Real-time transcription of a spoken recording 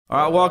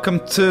All right,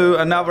 welcome to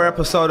another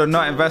episode of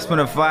Not Investment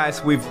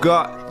Advice. We've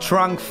got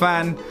Trung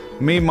Phan,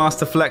 Meme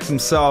Master Flex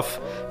himself.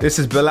 This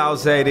is Bilal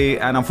Zaidi,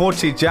 and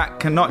unfortunately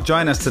Jack cannot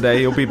join us today.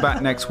 He'll be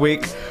back next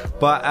week,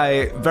 but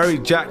a very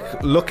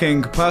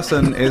Jack-looking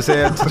person is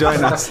here to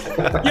join us.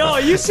 Yo,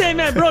 you say,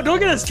 man, bro, don't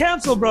get us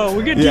canceled, bro.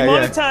 We're getting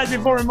demonetized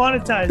before we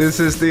monetize. This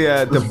is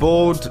the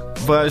bald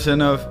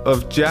version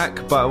of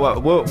Jack,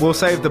 but we'll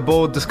save the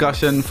bald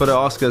discussion for the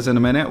Oscars in a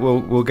minute.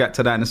 We'll get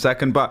to that in a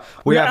second. But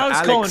we have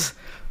Alex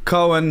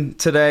Cohen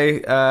today,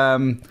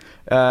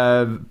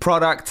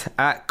 product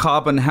at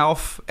Carbon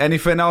Health.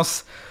 Anything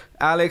else,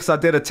 Alex? I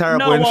did a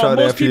terrible intro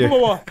there for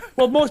you.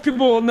 Most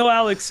people will know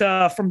Alex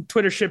from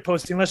Twitter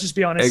shitposting. Let's just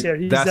be honest here.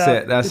 He's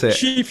That's it.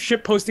 Chief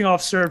shitposting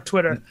officer of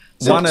Twitter.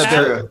 One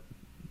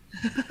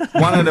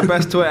of the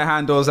best Twitter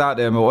handles out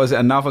there. But was it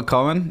Another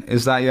Cohen?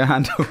 Is that your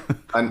handle?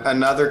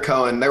 Another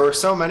Cohen. There were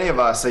so many of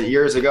us that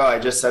years ago I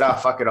just said,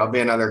 fuck it, I'll be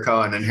another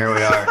Cohen, and here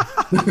we are.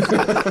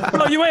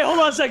 Wait, hold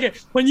on a second.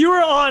 When you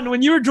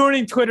were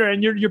joining Twitter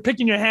and you're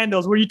picking your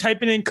handles, were you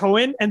typing in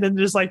Cohen and then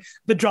just like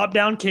the drop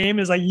down came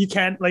is like you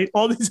can't, like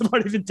all these have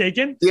already been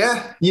taken?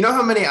 Yeah. You know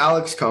how many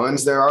Alex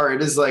Cohens there are?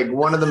 It is like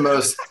one of the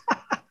most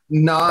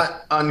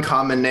not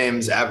uncommon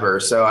names ever.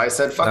 So I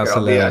said, fuck it,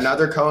 I'll be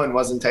another Cohen,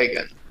 wasn't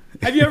taken.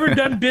 Have you ever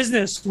done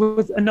business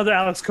with another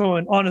Alex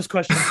Cohen? Honest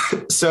question.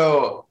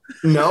 So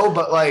no,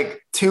 but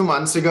like 2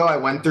 months ago, I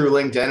went through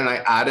LinkedIn and I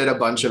added a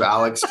bunch of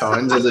Alex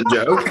Cohens as a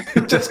joke.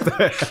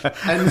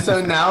 And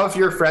so now if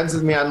you're friends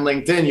with me on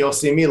LinkedIn, you'll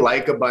see me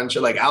like a bunch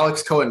of like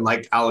Alex Cohen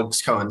liked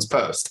Alex Cohen's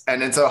post.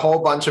 And it's a whole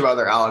bunch of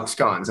other Alex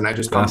Cohens. And I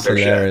just bumped their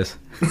shit.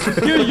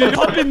 Dude, you're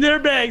up in their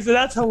bags. So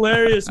that's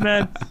hilarious,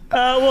 man.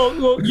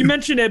 Well, you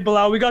mentioned it,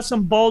 Bilal. We got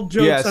some bald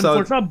jokes. Yeah,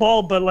 so, not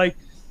bald, but like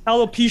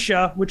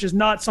alopecia, which is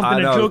not something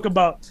to joke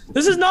about.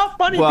 This is not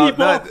funny,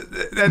 people.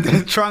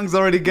 Trung's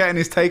already getting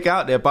his take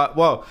out there, but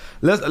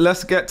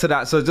let's get to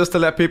that. So just to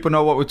let people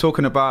know what we're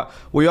talking about,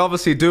 we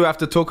obviously do have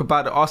to talk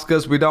about the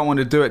Oscars. We don't want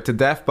to do it to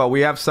death, but we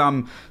have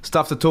some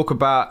stuff to talk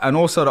about, and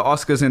also the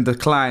Oscars in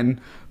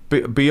decline.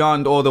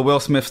 Beyond all the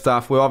Will Smith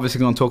stuff, we're obviously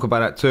going to talk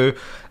about that too.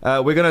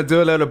 We're going to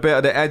do a little bit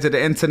of the edge of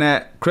the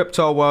internet,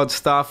 crypto world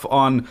stuff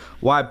on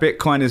why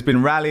Bitcoin has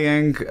been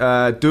rallying.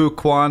 Do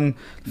Kwon,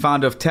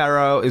 founder of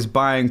Terra, is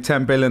buying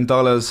 $10 billion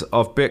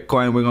of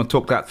Bitcoin. We're going to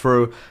talk that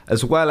through,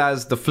 as well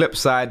as the flip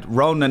side,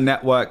 Rona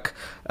Network.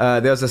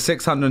 There's a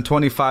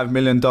 $625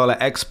 million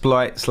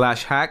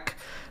exploit/hack.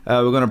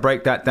 We're going to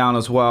break that down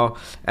as well.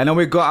 And then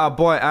we've got our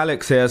boy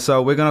Alex here.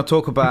 So we're going to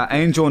talk about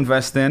angel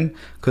investing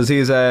because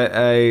he's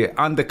a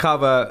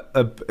undercover,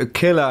 a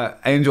killer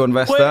angel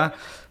investor. Wait,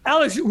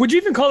 Alex, would you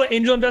even call it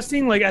angel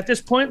investing? Like at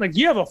this point, like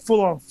you have a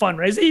full-on fund,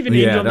 right? Is it even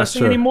angel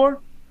investing anymore?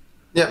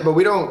 Yeah, but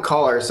we don't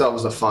call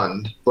ourselves a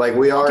fund. Like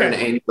we are an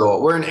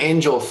angel. We're an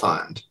angel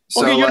fund.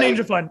 So you're an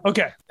angel fund.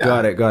 Okay.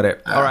 Got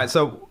it. All right.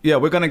 So yeah,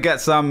 we're going to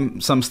get some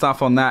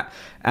stuff on that.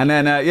 And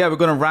then, we're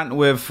going to rant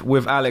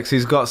with Alex.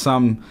 He's got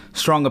some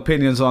strong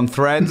opinions on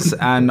Threads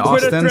and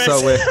Austin.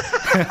 So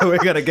we're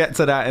going to get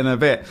to that in a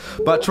bit.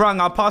 But Trung,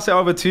 I'll pass it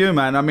over to you,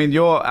 man. I mean,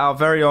 you're our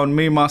very own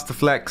Meme Master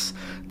Flex.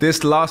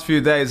 This last few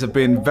days have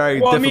been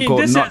very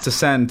difficult not to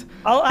send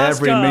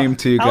every meme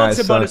to you guys.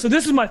 About it. So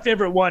this is my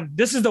favorite one.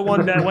 This is the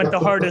one that went the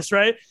hardest,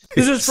 right?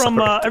 This is from,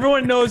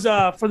 everyone knows,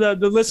 for the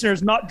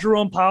listeners, not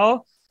Jerome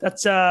Powell.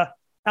 That's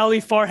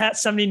Ali Farhat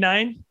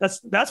 79.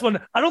 That's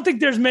one. I don't think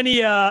there's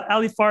many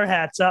Ali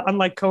Farhats,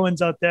 unlike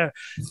Cohen's out there.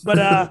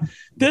 But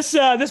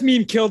this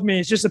meme killed me.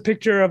 It's just a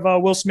picture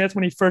of Will Smith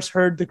when he first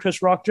heard the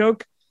Chris Rock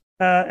joke.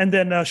 And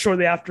then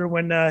shortly after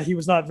when he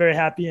was not very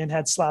happy and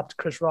had slapped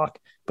Chris Rock.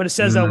 But it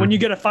says when you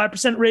get a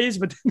 5% raise,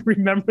 but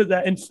remember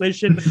that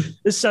inflation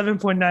is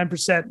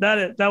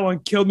 7.9%. That one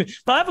killed me.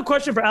 But I have a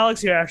question for Alex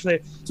here,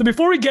 actually. So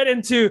before we get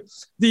into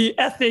the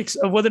ethics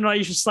of whether or not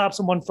you should slap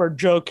someone for a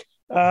joke,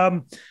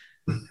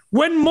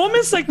 when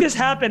moments like this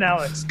happen,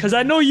 Alex, because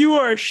I know you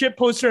are a shit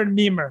poster and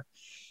memer,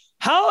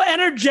 how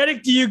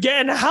energetic do you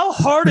get and how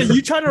hard are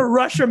you trying to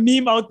rush a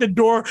meme out the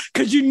door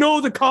because you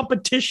know the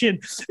competition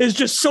is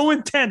just so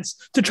intense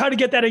to try to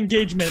get that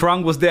engagement?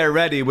 Trung was there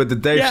ready with the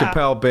Dave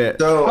Chappelle bit.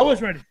 So, I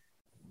was ready.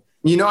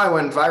 You know I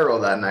went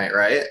viral that night,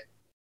 right?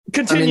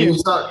 Continue. I mean,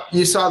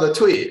 you saw the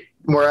tweet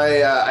where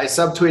I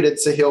subtweeted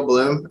Sahil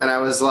Bloom and I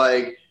was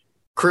like,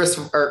 Chris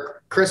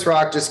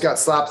Rock just got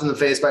slapped in the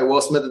face by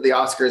Will Smith at the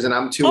Oscars, and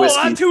I'm two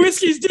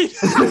whiskeys deep.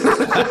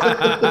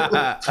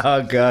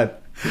 Oh God,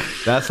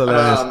 that's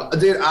hilarious,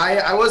 dude.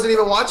 I wasn't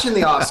even watching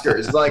the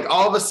Oscars. Like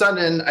all of a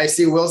sudden, I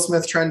see Will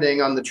Smith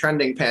trending on the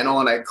trending panel,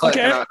 and I click.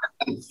 Okay.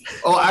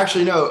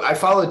 Actually, no. I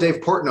follow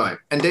Dave Portnoy,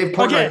 and Dave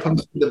Portnoy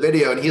posted the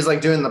video, and he's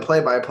like doing the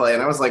play-by-play,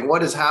 and I was like,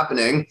 "What is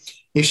happening?"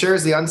 He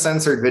shares the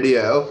uncensored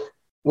video.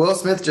 Will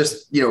Smith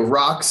just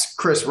rocks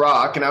Chris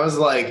Rock, and I was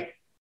like,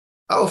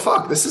 oh,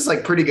 fuck, this is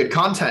like pretty good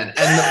content.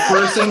 And the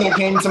first thing that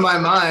came to my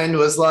mind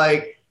was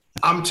like,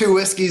 I'm 2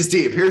 whiskeys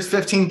deep. Here's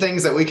 15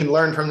 things that we can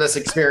learn from this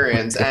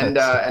experience. And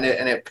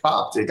it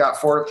popped. It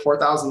got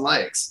 4,000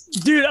 likes.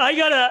 Dude,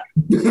 the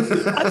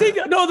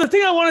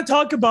thing I want to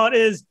talk about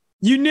is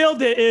you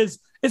nailed it.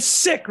 It's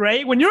sick,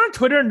 right? When you're on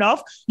Twitter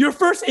enough, your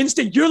first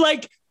instinct, you're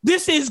like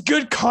this is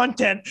good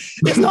content.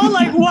 It's not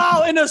like,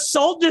 wow, an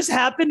assault just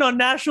happened on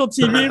national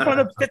TV in front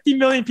of 50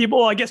 million people.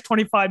 Well, I guess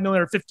 25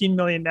 million or 15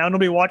 million now.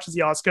 Nobody watches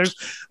the Oscars.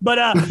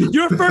 But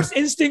your first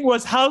instinct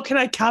was, how can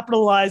I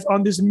capitalize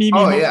on this meme?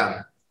 Oh,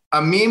 yeah.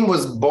 A meme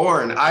was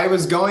born. I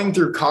was going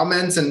through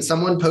comments and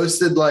someone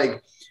posted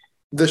like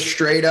the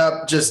straight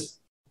up just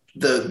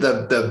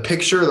the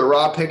picture, the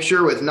raw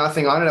picture with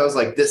nothing on it. I was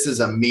like, this is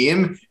a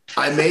meme.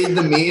 I made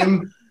the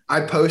meme.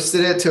 I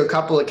posted it to a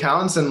couple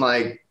accounts and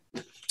like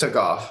took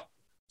off.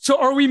 So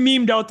are we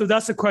memed out though?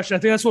 That's the question. I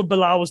think that's what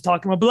Bilal was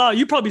talking about. Bilal,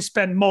 you probably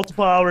spend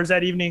multiple hours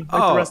that evening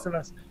like the rest of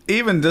us.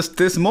 Even just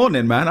this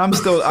morning, man.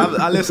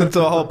 I listened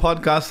to a whole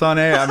podcast on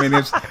air.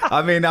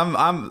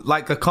 I'm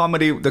like the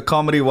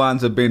comedy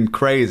ones have been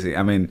crazy.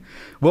 I mean,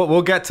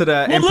 we'll get to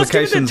the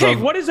implications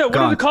of what is it? What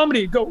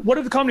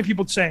are the comedy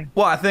people saying?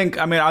 Well,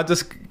 I'll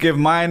just give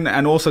mine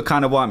and also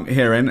kind of what I'm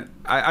hearing.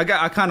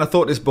 I kind of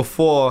thought this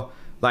before,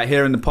 like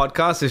hearing the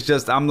podcast. It's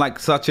just I'm like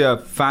such a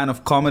fan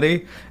of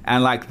comedy,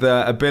 and like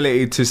the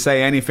ability to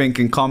say anything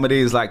in comedy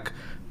is like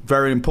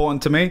very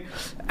important to me.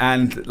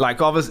 And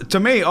like obviously to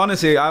me,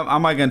 honestly, I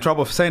might get in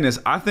trouble for saying this,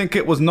 I think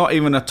it was not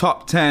even a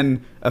top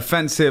 10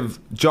 offensive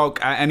joke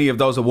at any of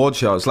those award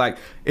shows. Like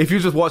if you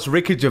just watch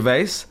Ricky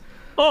Gervais,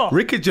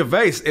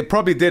 it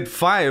probably did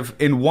 5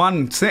 in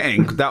one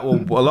sitting that were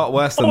a lot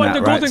worse than that. And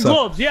the Golden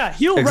Globes, yeah,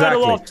 he'll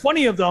rattle off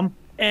 20 of them.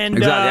 And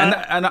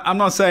exactly, and I'm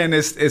not saying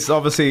it's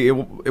obviously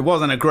it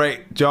wasn't a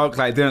great joke,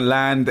 like it didn't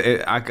land.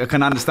 I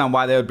can understand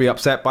why they would be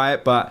upset by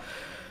it, but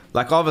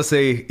like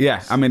obviously,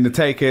 yeah, I mean the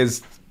take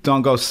is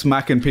don't go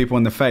smacking people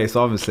in the face.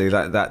 Obviously,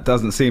 that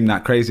doesn't seem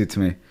that crazy to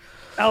me.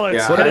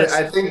 Alex,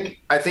 yeah,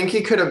 I think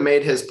he could have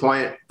made his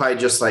point by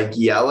just like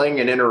yelling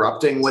and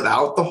interrupting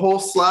without the whole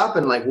slap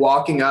and like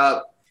walking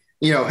up.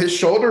 You know, his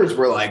shoulders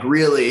were like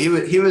really.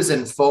 He was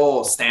in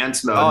full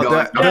stance mode.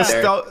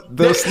 Also,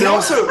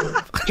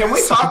 can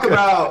we talk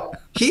about?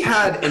 He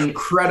had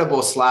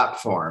incredible slap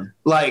form.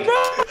 Like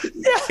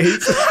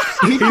he's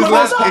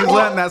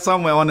learned that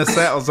somewhere on the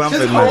set or something.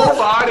 His whole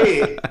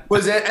body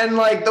was it, and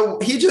like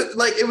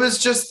it was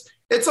just.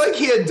 It's like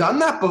he had done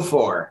that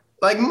before,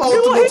 like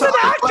multiple times. He's an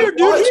actor,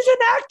 dude. He's an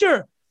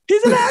actor.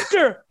 He's an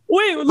actor.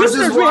 Wait,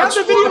 listeners, we have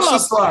the video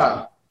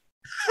up.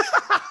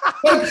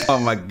 Oh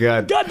my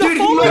god, dude,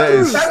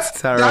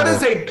 that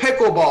is a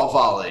pickleball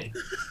volley.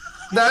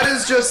 That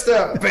is just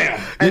a bam.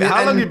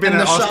 How long have you been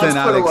in Austin,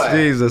 Alex?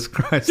 Jesus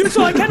Christ. Dude,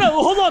 so I kind of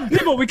hold on,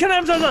 people. We kind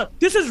of emphasize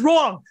this is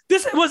wrong.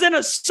 This was an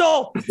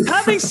assault.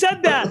 Having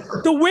said that,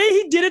 the way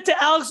he did it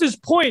to Alex's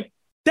point,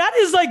 that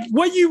is like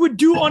what you would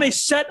do on a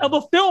set of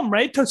a film,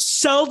 right? To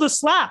sell the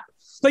slap.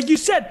 Like you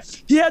said,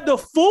 he had the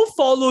full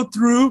follow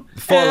through.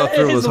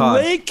 His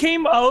leg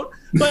came out.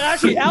 But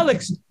actually,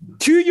 Alex,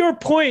 to your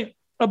point,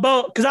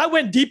 because I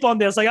went deep on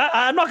this. Like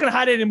I'm not going to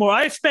hide it anymore.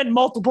 I spent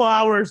multiple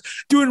hours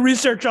doing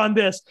research on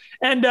this.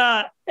 And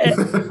I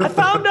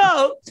found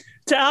out,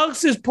 to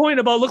Alex's point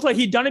about looked like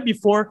he'd done it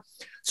before.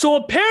 So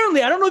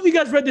apparently, I don't know if you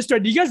guys read this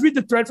thread. Did you guys read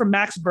the thread from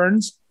Max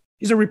Burns?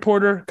 He's a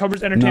reporter,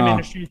 covers entertainment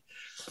industry.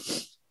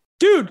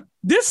 Dude,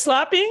 this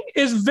slapping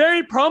is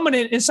very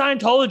prominent in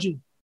Scientology.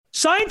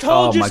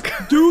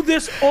 Scientologists do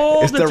this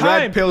all the time. It's the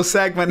red pill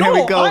segment. Here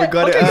we go. We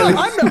got it early.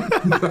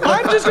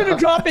 I'm just going to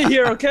drop it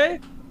here, okay?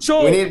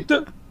 So,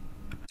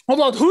 hold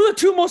on. Who are the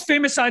 2 most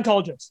famous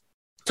Scientologists?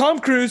 Tom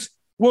Cruise,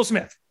 Will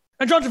Smith,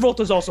 and John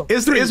Travolta is also.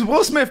 Is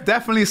Will Smith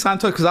definitely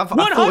Scientologist? Because I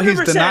thought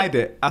he's denied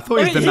it. I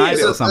thought he's denied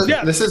it or something.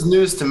 Yeah. This is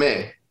news to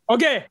me.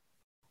 Okay.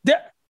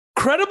 The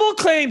credible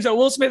claims that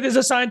Will Smith is a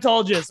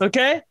Scientologist,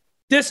 okay?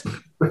 Listen,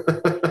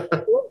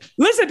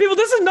 people,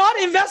 this is not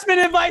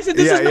investment advice, and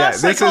this is not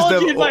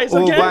psychology advice,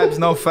 okay? All vibes,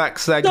 no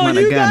facts segment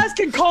again. So you guys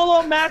can call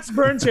out Max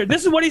Burns here.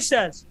 This is what he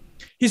says.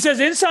 He says,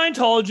 in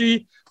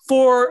Scientology,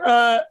 for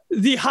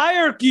the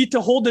hierarchy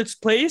to hold its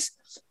place,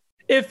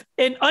 if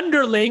an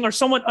underling or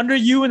someone under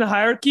you in the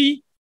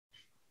hierarchy,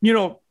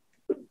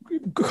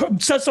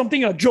 says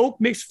something, a joke,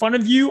 makes fun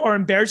of you or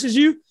embarrasses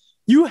you,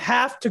 you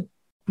have to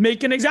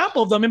make an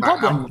example of them in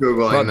public. I'm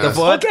Googling this.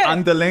 The word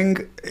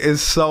underling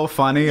is so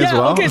funny as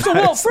well. Okay, so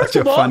first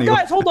of all,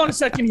 guys, hold on a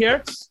second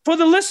here. For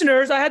the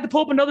listeners, I had to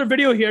pull up another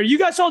video here. You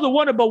guys saw the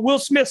one about Will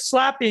Smith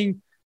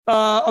slapping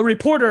a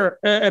reporter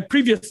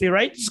previously,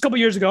 right? Just a couple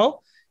years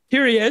ago.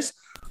 Here he is.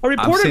 A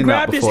reporter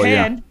grabbed his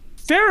hand.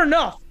 Yeah. Fair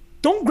enough.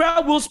 Don't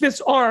grab Will Smith's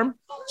arm.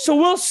 So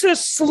Will Smith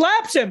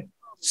slaps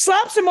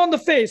him on the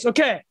face.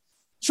 Okay.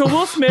 So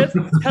Will Smith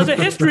has a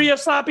history of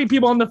slapping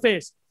people on the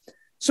face.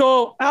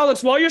 So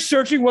Alex, while you're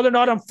searching whether or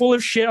not I'm full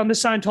of shit on the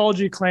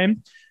Scientology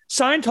claim,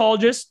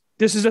 Scientologists,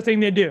 this is the thing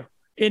they do.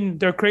 In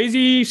their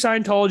crazy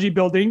Scientology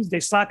buildings, they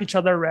slap each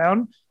other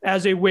around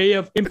as a way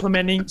of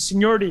implementing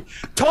seniority.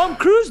 Tom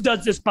Cruise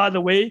does this, by the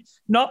way,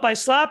 not by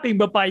slapping,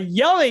 but by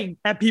yelling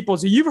at people.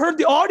 So you've heard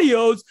the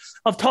audios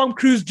of Tom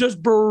Cruise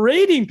just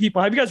berating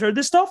people. Have you guys heard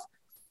this stuff?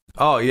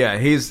 Oh, yeah.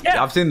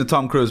 I've seen the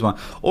Tom Cruise one.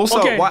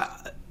 Also,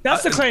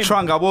 that's the claim.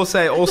 Trung, I will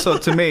say also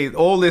to me,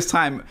 all this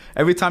time,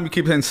 every time you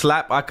keep saying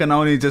slap, I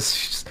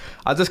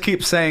just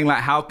keep saying, like,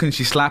 how can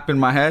she slap in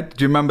my head?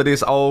 Do you remember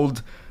this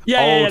old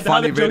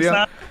funny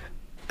video?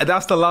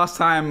 that's the last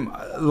time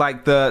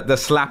like the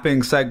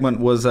slapping segment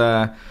was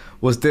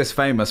this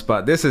famous,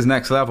 but this is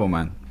next level,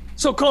 man.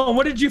 So Colin,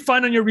 what did you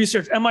find on your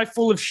research? Am I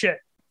full of shit?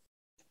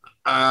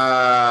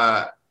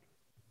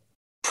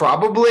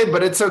 Probably,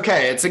 but it's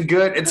okay. It's a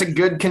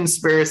good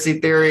conspiracy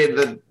theory.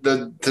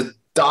 The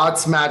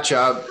dots match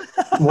up.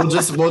 We'll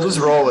just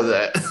roll with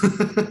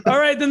it. All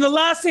right, then the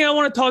last thing I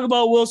want to talk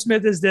about Will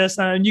Smith is this,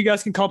 and you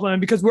guys can compliment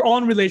because we're all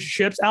in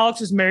relationships. Alex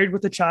is married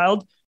with a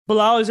child.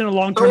 Bilal is in a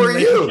long-term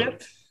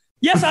relationship.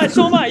 Yes,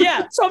 so am I.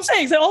 Yeah, so I'm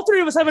saying all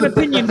three of us have an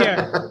opinion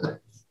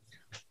here.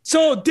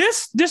 So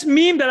this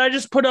meme that I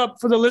just put up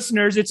for the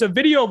listeners, it's a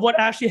video of what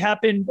actually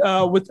happened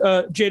with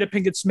Jada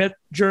Pinkett Smith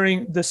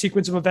during the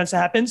sequence of events that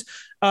happens.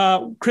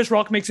 Chris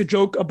Rock makes a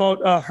joke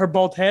about her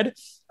bald head.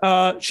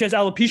 She has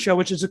alopecia,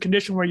 which is a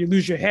condition where you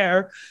lose your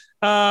hair.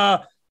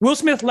 Will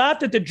Smith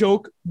laughed at the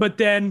joke, but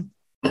then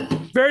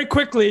very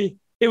quickly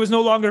it was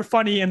no longer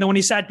funny. And then when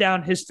he sat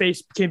down, his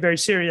face became very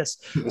serious.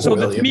 So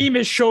the meme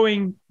is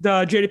showing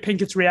the Jada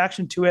Pinkett's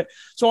reaction to it.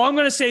 So all I'm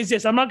going to say is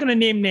this. I'm not going to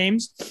name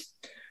names.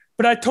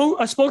 But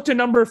I spoke to a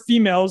number of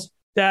females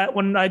that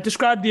when I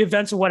described the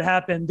events of what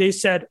happened, they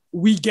said,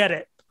 we get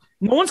it.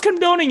 No one's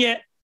condoning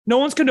it,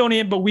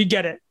 but we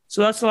get it.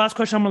 So that's the last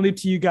question I'm going to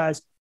leave to you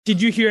guys.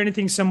 Did you hear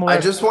anything similar? I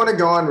just want to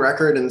go on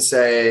record and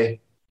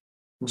say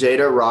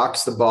Jada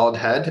rocks the bald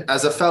head.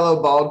 As a fellow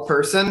bald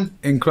person,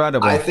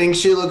 incredible. I think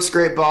she looks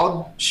great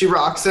bald. She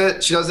rocks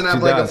it. She doesn't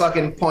have a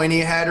fucking pointy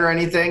head or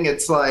anything.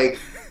 It's like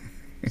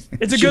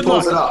it's a good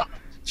look.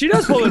 She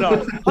does pull it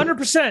off,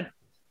 100%.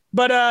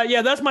 But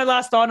yeah, that's my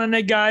last thought on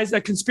it, guys. A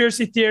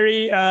conspiracy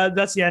theory.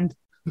 That's the end.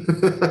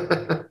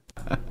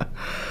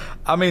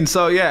 I mean,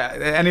 so yeah,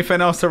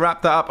 anything else to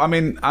wrap that up? I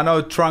mean, I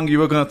know, Trung, you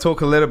were going to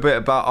talk a little bit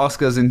about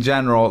Oscars in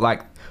general,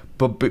 like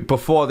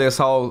before this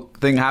whole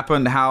thing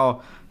happened,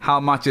 how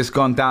much it's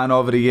gone down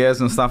over the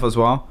years and stuff as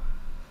well.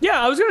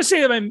 Yeah, I was going to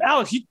say, I mean,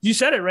 Alex, you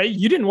said it, right?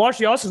 You didn't watch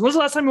the Oscars. When was the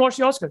last time you watched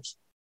the Oscars?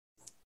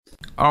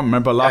 I don't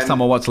remember last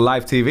time I watched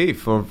live TV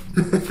for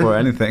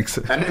anything.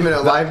 I didn't even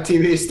know live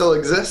TV still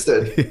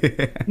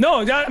existed. No,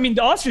 I mean,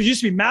 the Oscars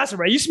used to be massive,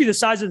 right? It used to be the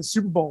size of the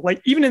Super Bowl.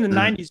 Like, even in the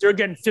 90s, they were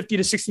getting 50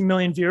 to 60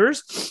 million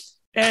viewers.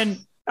 And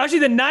actually,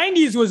 the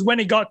 90s was when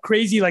it got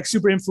crazy, like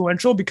super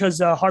influential because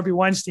Harvey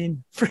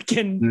Weinstein,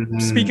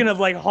 speaking of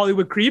like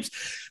Hollywood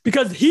creeps,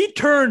 because he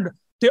turned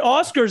the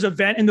Oscars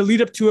event and the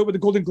lead up to it with the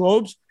Golden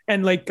Globes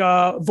and like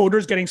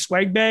voters getting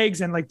swag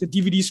bags and like the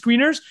DVD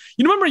screeners.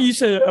 You remember I used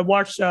to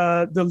watch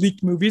the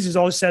leaked movies. It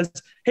always says,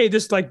 hey,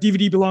 this like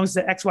DVD belongs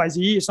to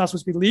XYZ. It's not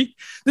supposed to be leaked.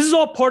 This is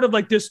all part of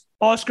like this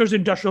Oscars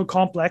industrial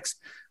complex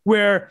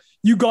where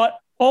you got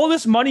all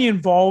this money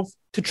involved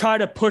to try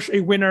to push a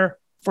winner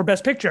for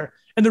Best Picture.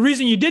 And the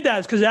reason you did that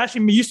is because it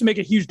actually used to make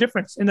a huge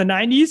difference. In the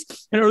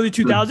 90s and early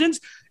 2000s,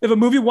 if a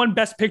movie won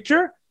Best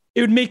Picture,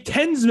 it would make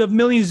tens of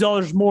millions of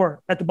dollars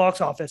more at the box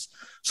office.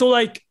 So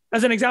like,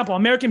 as an example,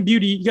 American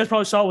Beauty, you guys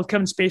probably saw it with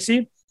Kevin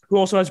Spacey, who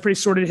also has a pretty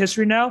sordid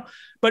history now,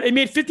 but it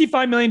made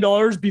 $55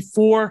 million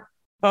before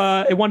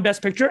it won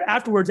Best Picture.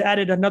 Afterwards, it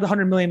added another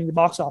 $100 million in the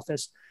box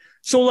office.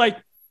 So like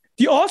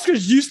the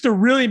Oscars used to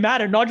really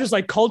matter, not just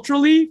like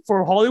culturally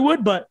for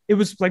Hollywood, but it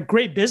was like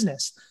great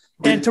business.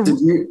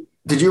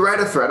 Did you write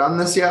a thread on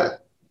this yet?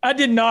 I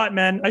did not,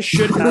 man. I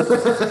should have.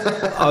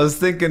 I was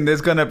thinking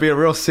there's going to be a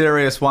real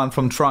serious one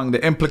from Trung.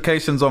 The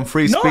implications on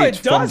free speech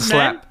from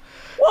Slap. Man.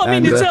 Well, I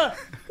mean,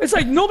 it's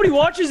like nobody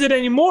watches it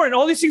anymore. And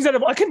all these things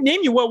I couldn't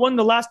name you what won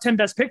the last 10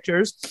 Best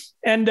Pictures.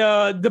 And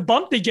the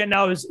bump they get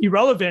now is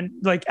irrelevant.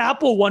 Like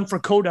Apple won for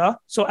Coda.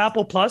 So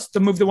Apple Plus, the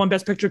movie that won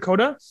Best Picture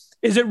Coda.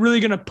 Is it really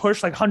going to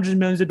push like hundreds of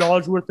millions of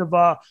dollars worth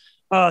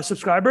of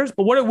subscribers?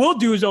 But what it will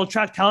do is it'll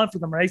attract talent for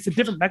them, right? It's a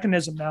different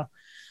mechanism now.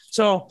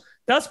 So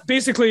that's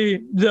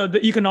basically the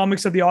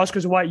economics of the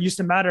Oscars, why it used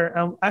to matter,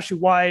 and actually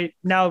why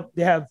now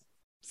they have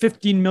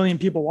 15 million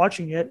people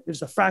watching it.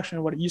 It's a fraction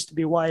of what it used to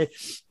be, why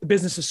the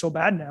business is so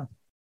bad now.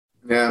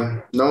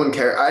 Yeah, no one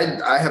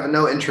cares. I have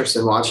no interest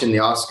in watching the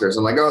Oscars.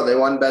 I'm like, oh, they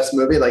won Best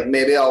Movie. Like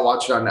maybe I'll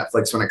watch it on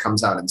Netflix when it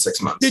comes out in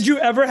 6 months. Did you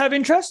ever have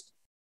interest?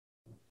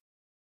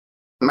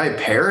 My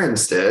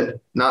parents did,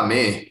 not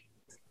me.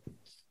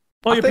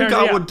 Well, I think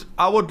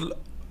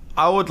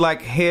I would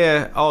like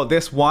hear, oh,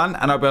 this one,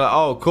 and I'd be like,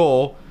 oh,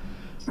 cool.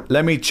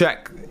 Let me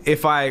check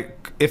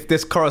if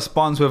this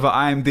corresponds with an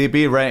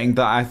IMDb rating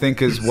that I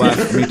think is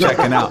worth me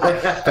checking out,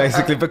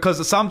 basically,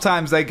 because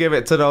sometimes they give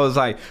it to those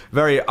like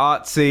very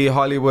artsy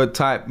Hollywood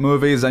type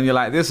movies, and you're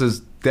like, this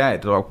is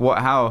dead. Like, what?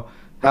 How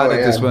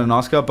did this win an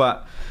Oscar?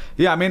 But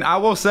yeah, I mean, I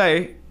will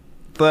say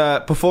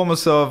the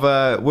performance of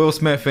Will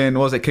Smith in,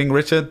 was it King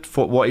Richard,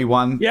 for what he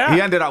won? Yeah. He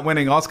ended up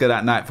winning Oscar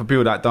that night, for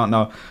people that don't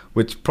know,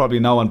 which probably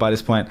no one by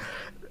this point.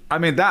 I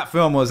mean, that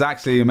film was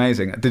actually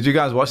amazing. Did you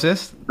guys watch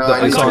this? No,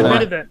 I caught a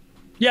bit of it.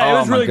 Yeah, it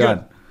was really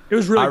good. It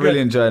was really good. I really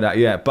enjoyed that,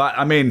 yeah. But,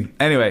 I mean,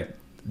 anyway,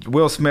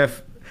 Will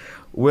Smith,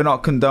 we're not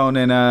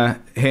condoning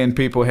hitting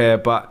people here.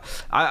 But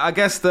I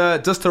guess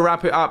just to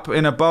wrap it up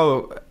in a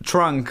bow,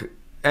 Trung,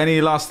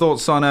 any last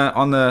thoughts on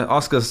the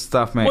Oscars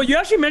stuff, mate? Well, you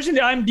actually mentioned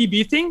the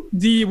IMDb thing.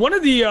 One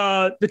of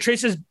the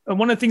traces,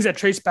 one of the things that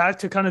trace back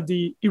to kind of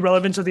the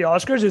irrelevance of the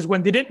Oscars is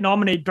when they didn't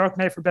nominate Dark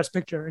Knight for Best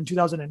Picture in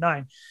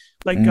 2009.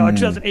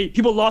 2008,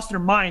 people lost their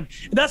mind.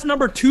 And that's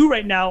number 2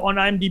 right now on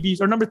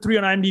IMDb's, or number 3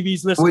 on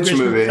IMDb's list. Which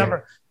movie?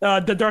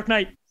 The Dark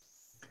Knight.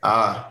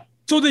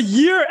 So the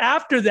year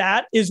after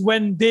that is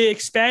when they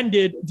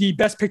expanded the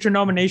Best Picture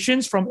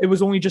nominations from it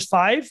was only just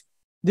 5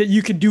 that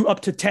you could do up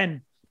to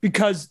 10,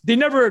 because they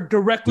never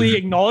directly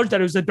acknowledged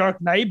that it was the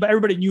Dark Knight, but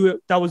everybody knew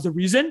that was the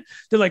reason.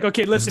 They're like,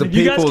 okay, listen, if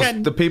you guys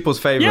can, the people's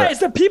favorite. Yeah, it's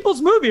the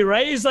people's movie,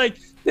 right? It's like,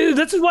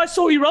 this is why it's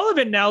so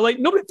irrelevant now. Like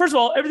nobody, first of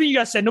all, everything you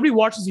guys said, nobody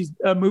watches these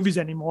movies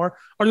anymore,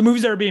 or the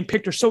movies that are being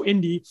picked are so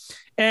indie,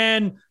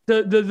 and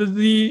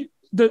the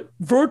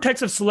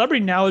vortex of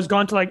celebrity now has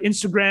gone to like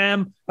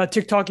Instagram,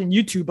 TikTok, and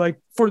YouTube, like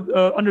for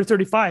under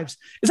 35s.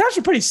 It's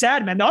actually pretty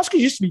sad, man. The Oscars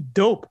used to be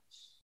dope.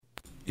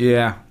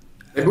 Yeah.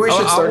 Maybe we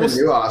should start a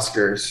new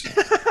Oscars.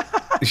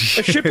 A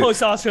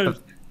shitpost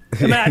Oscars.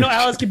 Man, I know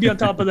Alex can be on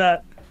top of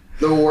that.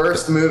 The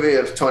worst movie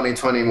of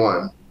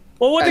 2021.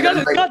 Well, what they got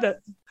the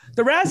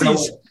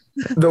Razzies.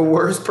 The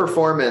worst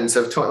performance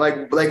of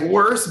like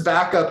worst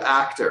backup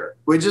actor.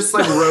 We just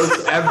like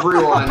roast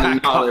everyone in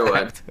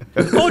Hollywood.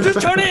 Oh,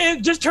 just turn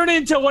it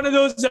into one of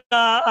those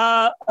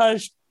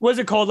what's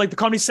it called? Like the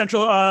Comedy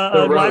Central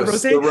live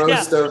roasting. The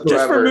roast of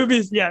just for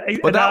movies. Yeah.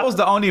 But that was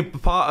the only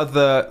part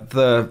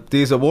of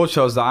these award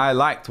shows that I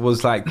liked,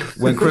 was like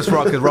when Chris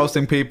Rock is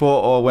roasting people,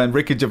 or when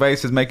Ricky Gervais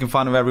is making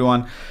fun of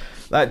everyone.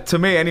 Like, to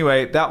me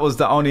anyway, that was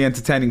the only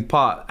entertaining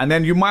part. And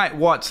then you might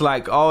watch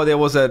like, oh, there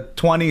was a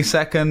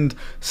 20-second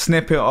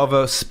snippet of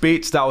a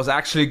speech that was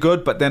actually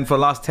good, but then for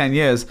the last 10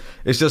 years,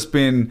 it's just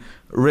been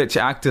rich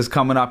actors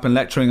coming up and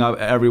lecturing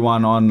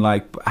everyone on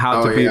like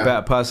how to be a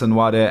better person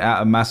while they're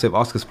at a massive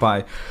Oscars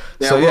party.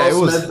 Yeah,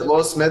 so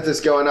Will Smith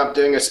is going up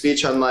doing a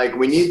speech on like,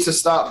 we need to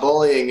stop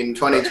bullying in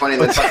 2020.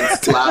 Then fucking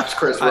slaps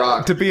Chris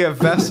Rock. To be a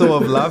vessel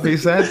of love, he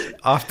said,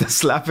 after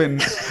slapping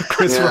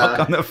Chris Rock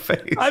on the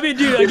face. I mean,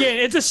 dude, again,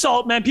 it's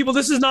assault, man. People,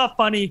 this is not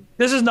funny.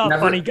 This is not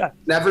funny.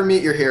 Never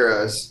meet your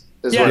heroes.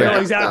 Yeah, no,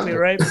 exactly,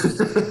 right?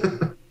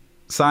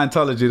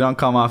 Scientology, don't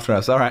come after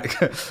us. All right.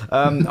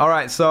 All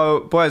right.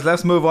 So, boys,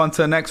 let's move on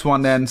to the next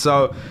one then.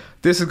 So,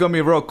 this is going to be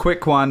a real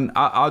quick one.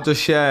 I'll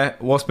just share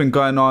what's been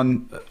going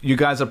on. You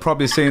guys have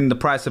probably seen the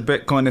price of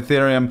Bitcoin,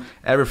 Ethereum.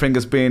 Everything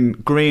has been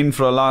green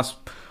for the last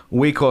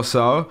week or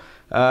so.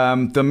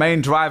 The main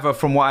driver,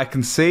 from what I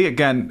can see,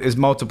 again, is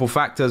multiple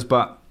factors,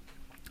 but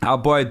our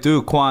boy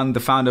Do Kwon,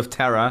 the founder of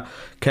Terra,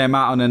 came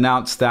out and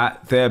announced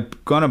that they're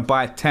going to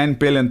buy $10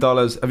 billion.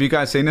 Have you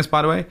guys seen this,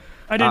 by the way?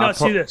 I did not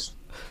see this.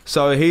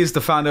 So he's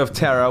the founder of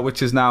Terra,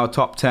 which is now a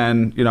top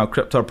 10,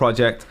 crypto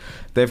project.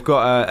 They've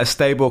got a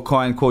stable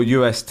coin called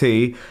UST.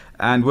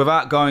 And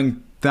without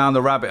going down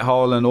the rabbit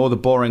hole and all the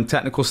boring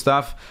technical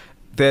stuff,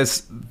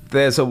 there's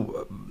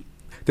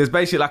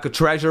basically like a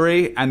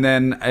treasury and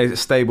then a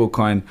stable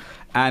coin.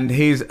 And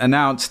he's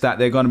announced that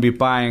they're going to be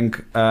buying,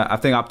 I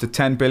think, up to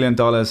 $10 billion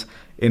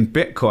in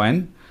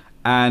Bitcoin.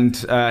 And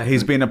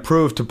he's been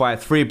approved to buy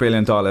 $3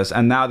 billion.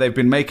 And now they've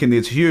been making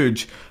these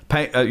huge,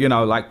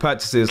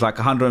 purchases, like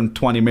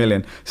 120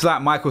 million. It's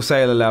like Michael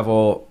Saylor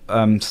level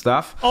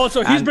stuff. Oh,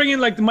 so he's bringing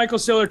like the Michael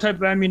Saylor type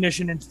of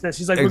ammunition into this.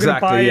 He's like, we're going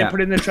to buy it,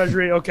 put it in the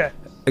treasury. Okay.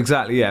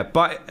 Exactly, yeah.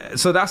 But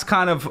so that's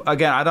kind of,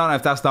 again, I don't know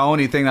if that's the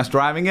only thing that's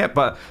driving it,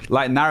 but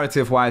like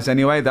narrative-wise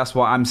anyway, that's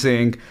what I'm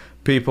seeing.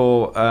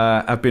 People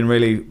have been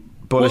really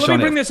bullish on it. Let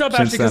me bring this up,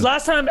 actually, because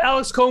last time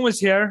Alex Cohen was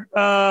here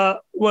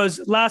was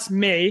last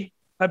May,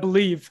 I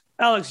believe.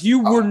 Alex,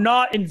 you were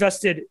not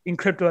invested in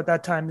crypto at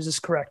that time. Is this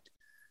correct?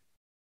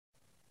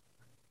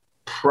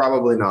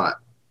 Probably not.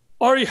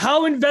 Ari,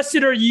 how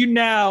invested are you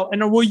now?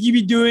 And will you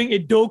be doing a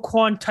Do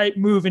Kwon type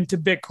move into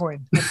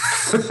Bitcoin?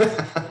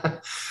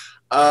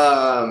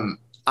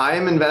 I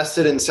am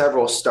invested in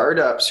several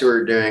startups who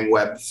are doing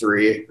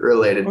Web3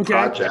 related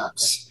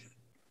projects.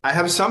 I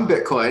have some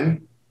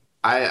Bitcoin.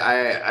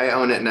 I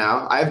own it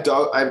now. I have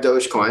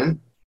Dogecoin,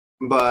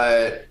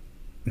 but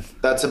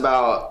that's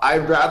about.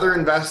 I'd rather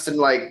invest in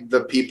like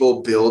the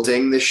people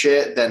building the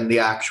shit than the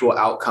actual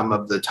outcome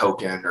of the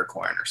token or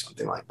coin or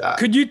something like that.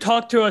 Could you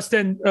talk to us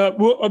then?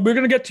 We're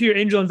going to get to your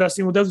angel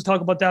investing. We'll definitely talk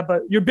about that.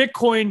 But your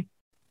Bitcoin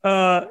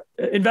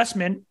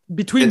investment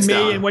between May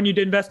down. And when you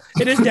did invest,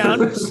 it is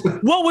down.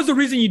 What was the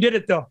reason you did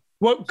it though?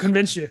 What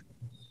convinced you?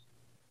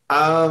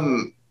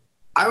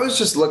 I was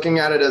just looking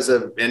at it as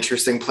an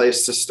interesting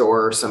place to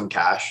store some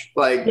cash,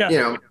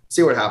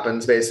 see what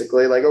happens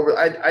basically. Like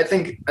I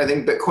think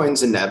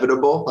Bitcoin's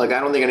inevitable. Like I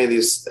don't think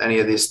any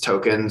of these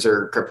tokens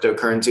or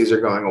cryptocurrencies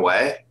are going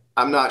away.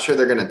 I'm not sure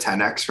they're going to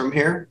 10x from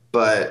here,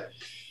 but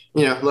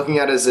looking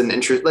at it as an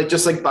interest, like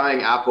just like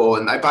buying Apple,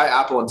 and I buy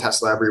Apple and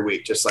Tesla every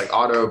week, just like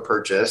auto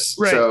purchase.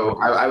 Right. So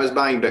I was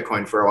buying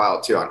Bitcoin for a while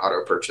too on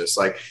auto purchase.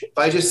 Like if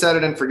I just set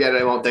it and forget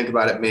it, I won't think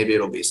about it. Maybe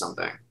it'll be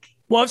something.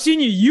 Well, I've seen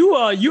you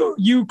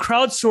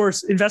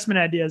crowdsource investment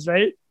ideas,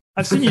 right?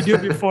 I've seen you do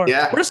it before.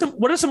 Yeah.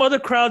 What are some other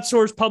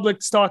crowdsourced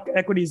public stock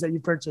equities that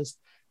you purchased?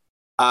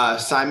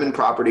 Simon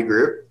Property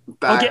Group.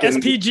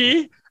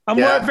 SPG. I'm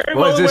Yeah. very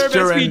Well, well is this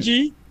aware of during-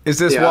 SPG. Is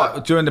this Yeah.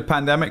 what during the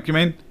pandemic? You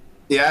mean?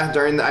 Yeah,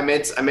 I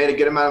made a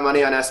good amount of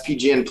money on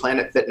SPG and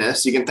Planet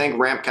Fitness. You can thank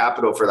Ramp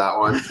Capital for that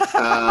one.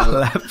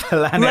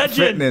 Planet Legend.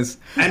 Fitness.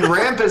 And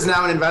Ramp is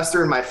now an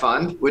investor in my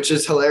fund, which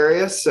is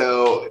hilarious.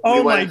 So Oh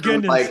we my went from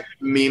goodness. like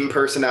meme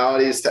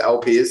personalities to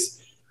LPs.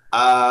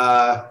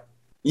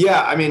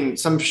 Yeah, I mean,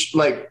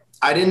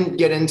 I didn't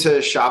get into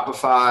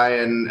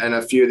Shopify and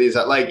a few of these.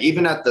 Like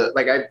even at the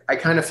I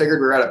kind of figured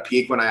we were at a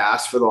peak when I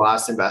asked for the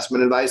last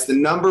investment advice. The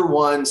number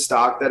one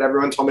stock that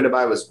everyone told me to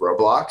buy was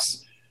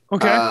Roblox.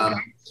 Okay.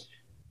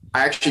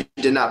 I actually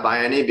did not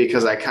buy any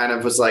because I kind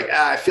of was like,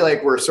 I feel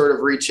like we're sort of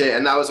reaching,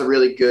 and that was a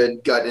really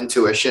good gut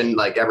intuition.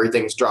 Like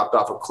everything's dropped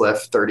off a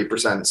cliff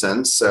 30%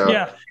 since. So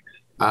Yeah.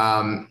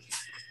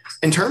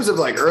 In terms of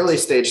like early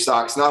stage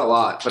stocks, not a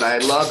lot, but I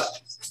love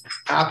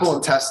Apple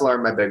and Tesla are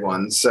my big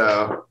ones.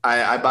 So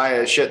I buy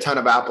a shit ton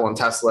of Apple and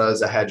Tesla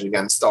as a hedge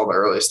against all the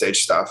early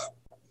stage stuff.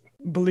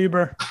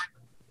 Believer.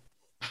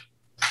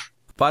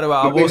 By the way,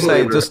 I will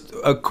say just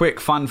a quick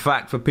fun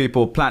fact for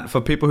people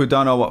who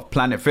don't know what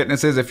Planet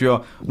Fitness is, if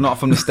you're not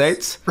from the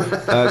States,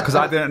 because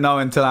I didn't know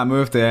until I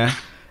moved there.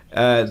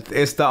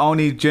 It's the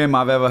only gym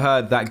I've ever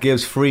heard that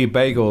gives free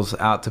bagels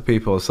out to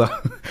people. So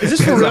Is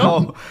this for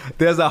real?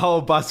 There's a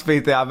whole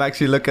BuzzFeed thing. I'm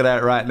actually looking at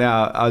it right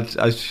now.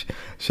 I'll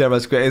share my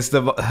screen. It's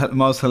the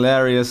most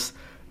hilarious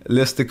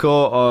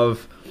listicle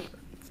of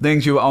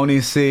things you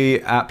only see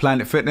at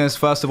Planet Fitness.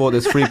 First of all,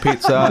 there's free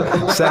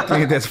pizza.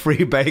 Secondly, there's free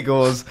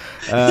bagels.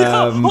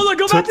 Hold on,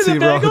 go back to the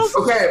Tootsie bagels. Rolls.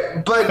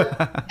 Okay, but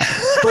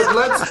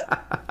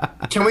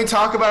can we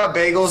talk about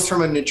bagels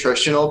from a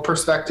nutritional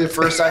perspective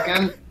for a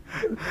second?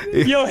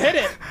 Yo, hit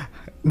it.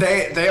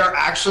 They are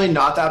actually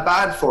not that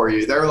bad for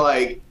you. They're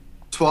like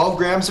 12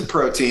 grams of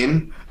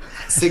protein,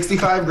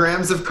 65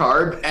 grams of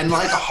carb, and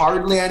like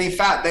hardly any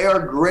fat. They are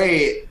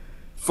great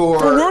for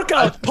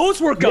workout,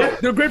 post-workout. Yeah.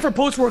 They're great for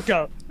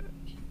post-workout.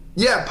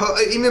 Yeah,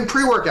 even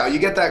pre-workout, you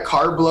get that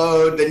carb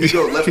load, then you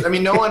go lift. I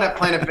mean, no one at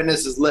Planet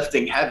Fitness is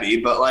lifting heavy,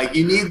 but like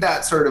you need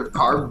that sort of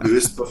carb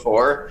boost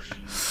before.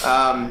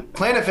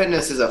 Planet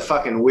Fitness is a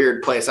fucking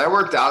weird place. I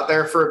worked out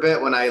there for a bit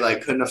when I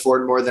like couldn't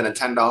afford more than a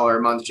 $10 a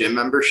month gym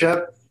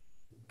membership.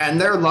 And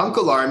their lunk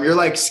alarm, you're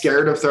like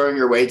scared of throwing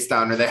your weights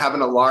down, or they have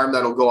an alarm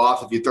that'll go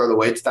off if you throw the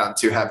weights down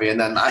too heavy. And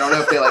then I don't know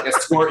if they like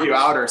escort you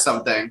out or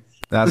something.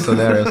 That's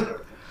hilarious.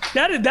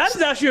 That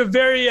is actually a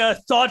very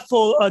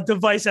thoughtful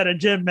device at a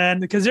gym, man,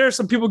 because there are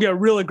some people get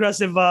real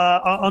aggressive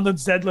on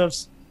those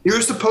deadlifts.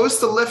 You're supposed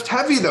to lift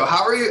heavy though.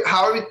 How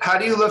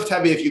do you lift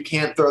heavy if you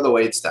can't throw the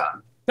weights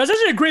down? That's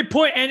actually a great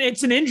point, and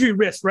it's an injury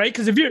risk, right?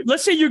 Because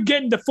let's say you're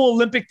getting the full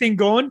Olympic thing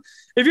going,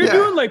 if you're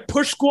doing like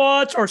push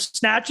squats or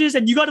snatches,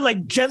 and you got to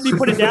like gently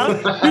put it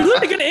down,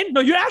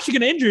 you're actually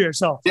gonna injure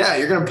yourself. Yeah,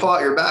 you're gonna pull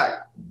out your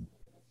back.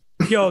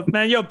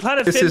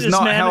 Planet This Fitness, is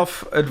not man.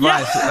 health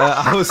advice.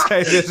 I would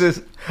say this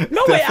is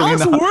No way, definitely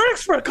Alex not.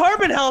 works for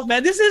Carbon Health,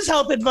 man. This is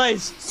health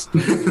advice.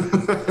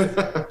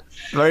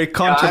 Very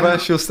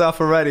controversial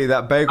stuff already.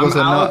 That bagels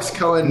I'm are Alex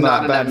Cohen,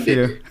 not not bad an for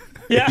you. MD.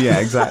 Yeah.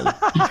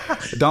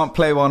 Exactly. Don't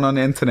play one on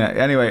the internet.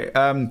 Anyway,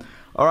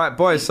 all right,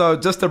 boys. So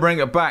just to bring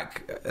it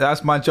back,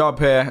 that's my job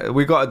here.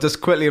 We got to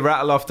just quickly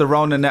rattle off the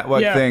Rona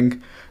Network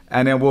thing,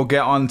 and then we'll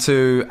get on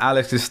to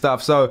Alex's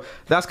stuff. So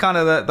that's kind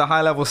of the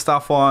high level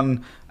stuff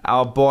on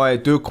our boy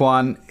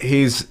Duquan.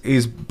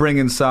 He's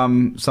bringing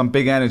some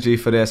big energy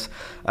for this.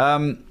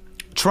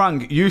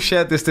 Trung, you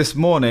shared this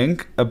morning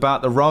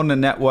about the Rona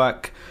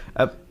Network.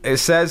 It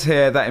says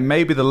here that it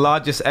may be the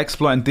largest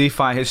exploit in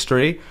DeFi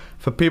history.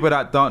 For people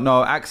that don't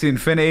know, Axie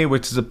Infinity,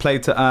 which is a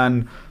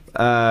play-to-earn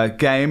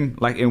game,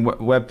 like in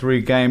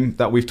Web3 game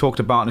that we've talked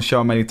about on the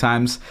show many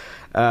times,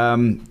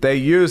 they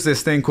use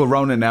this thing called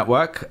Rona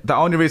Network. The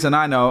only reason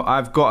I know,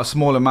 I've got a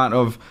small amount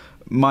of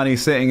money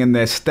sitting in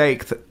there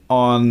staked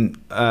on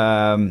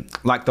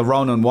like the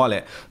Ronin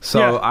wallet.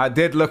 So I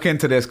did look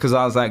into this because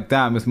I was like,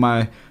 damn, is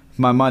my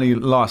money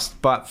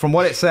lost? But from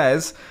what it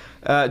says,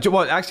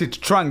 actually,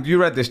 Trung,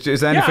 you read this.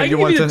 Is there anything you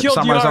want to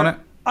summarize on it?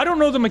 I don't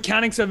know the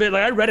mechanics of it.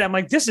 Like I read it, I'm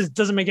like,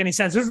 doesn't make any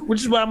sense. Which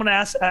is what I'm going to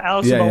ask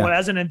Alex about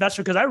as an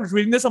investor, because I was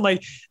reading this. I'm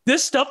like,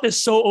 this stuff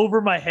is so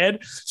over my head.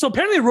 So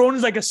apparently, Ronin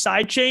is like a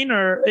side chain,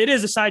 or it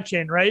is a side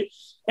chain, right?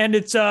 And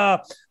it's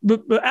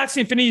Axie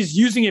Infinity is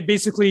using it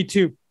basically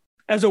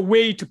as a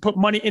way to put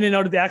money in and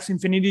out of the Axie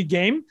Infinity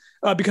game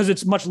because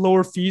it's much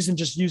lower fees than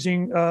just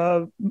using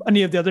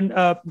any of the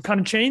other kind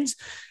of chains.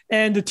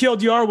 And the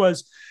TLDR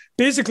was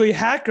basically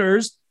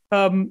hackers.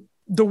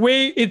 The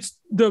way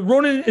the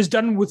Ronin is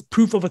done with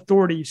proof of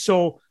authority.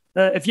 So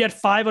if you had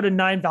 5 out of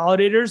 9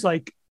 validators,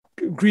 like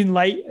green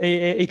light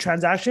a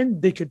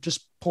transaction, they could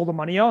just pull the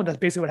money out. That's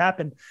basically what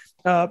happened.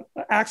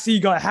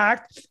 Axie got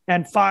hacked,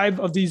 and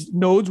 5 of these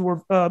nodes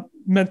were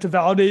meant to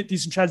validate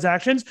these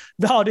transactions.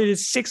 Validated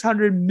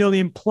 600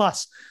 million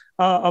plus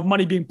of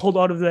money being pulled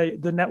out of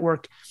the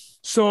network.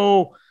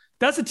 So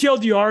that's the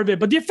TLDR of it.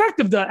 But the effect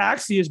of the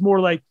Axie is more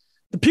like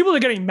the people that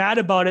are getting mad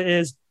about it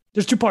is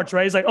there's 2 parts,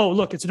 right? It's like, oh,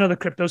 look, it's another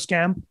crypto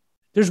scam.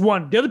 There's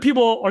one. The other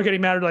people are getting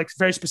mad at like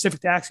very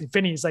specific to Axie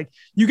Infinity. It's like,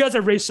 you guys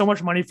have raised so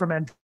much money from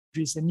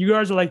strategies. And you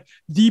guys are like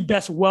the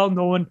best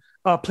well-known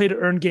play to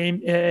earn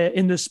game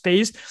in this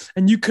space.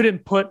 And you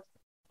couldn't put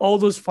all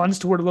those funds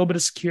toward a little bit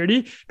of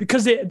security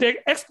because the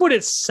exploit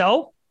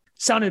itself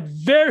sounded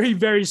very,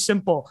 very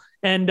simple.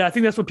 And I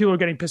think that's what people are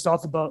getting pissed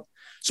off about.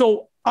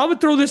 So I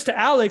would throw this to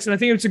Alex, and I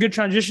think it's a good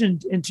transition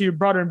into your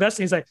broader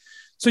investing. It's like,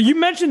 so you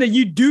mentioned that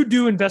you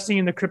do investing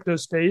in the crypto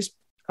space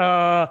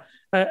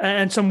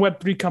and some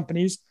Web3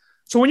 companies.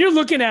 So when you're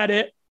looking at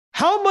it,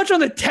 how much on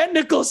the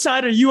technical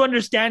side are you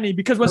understanding?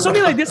 Because when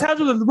something like this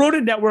happens with the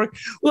Rodent Network,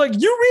 like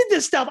you read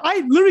this stuff,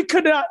 I literally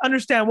could not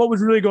understand what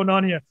was really going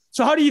on here.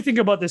 So how do you think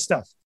about this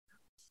stuff?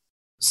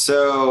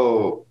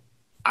 So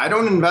I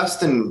don't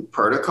invest in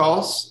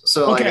protocols.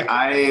 So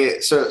Okay.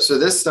 so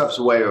this stuff's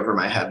way over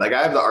my head. Like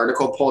I have the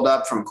article pulled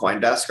up from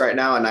CoinDesk right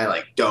now, and I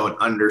like don't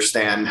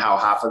understand how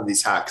half of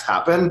these hacks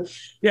happen.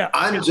 Yeah.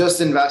 I'm just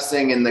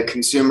investing in the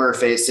consumer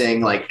facing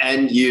like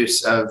end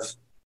use of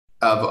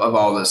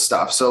all this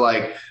stuff. So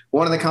like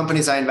one of the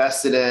companies I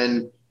invested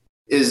in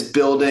is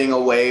building a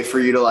way for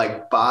you to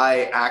like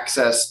buy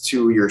access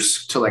to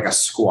like a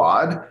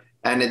squad.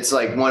 And it's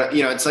like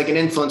it's like an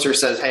influencer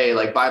says, hey,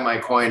 like buy my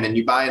coin, and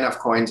you buy enough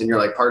coins and you're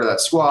like part of that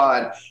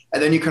squad.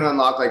 And then you can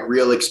unlock like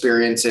real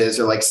experiences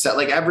or like set,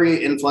 like every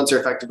influencer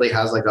effectively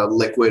has like a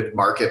liquid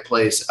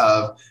marketplace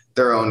of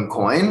their own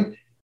coin.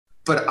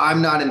 But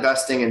I'm not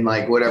investing in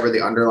like whatever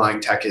the underlying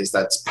tech is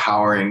that's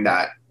powering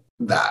that,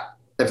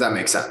 if that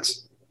makes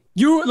sense.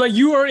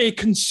 You are a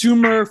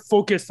consumer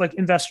focused like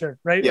investor,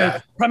 right? Yeah.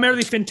 Like,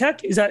 primarily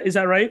fintech. Is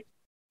that right?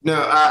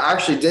 No,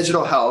 actually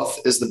digital health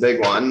is the big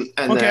one.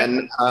 And Okay.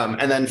 then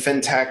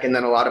fintech, and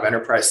then a lot of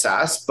enterprise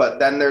SaaS. But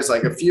then there's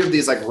like a few of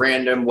these like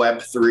random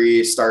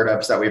Web3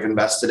 startups that we've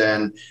invested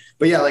in.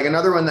 But yeah, like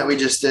another one that we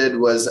just did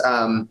was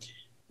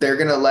they're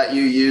going to let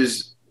you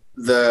use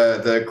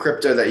the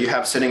crypto that you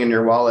have sitting in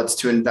your wallets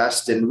to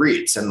invest in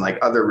REITs and like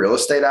other real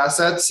estate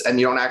assets. And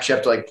you don't actually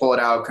have to like pull it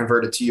out,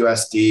 convert it to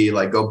USD,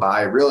 like go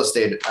buy real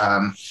estate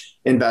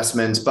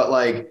investments. But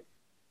like,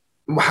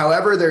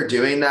 however they're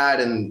doing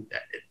that, and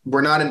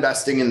we're not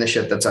investing in the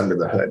shit that's under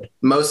the hood,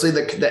 mostly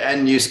the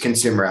end use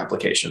consumer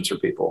applications for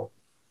people.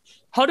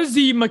 How does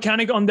the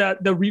mechanic on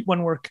the REIT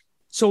one work?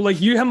 So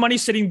like you have money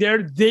sitting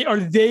there, are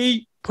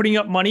they putting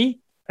up money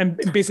and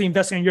basically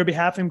investing on your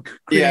behalf and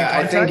creating a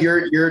I think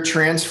you're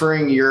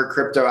transferring your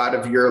crypto out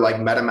of your like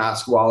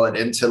MetaMask wallet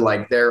into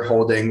like their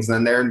holdings, and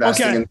then they're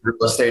investing in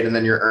real estate, and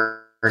then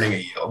you're earning a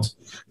yield.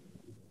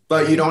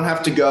 But you don't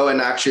have to go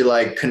and actually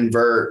like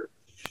convert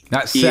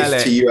ETH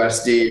to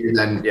USD, and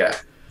then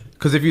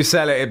because if you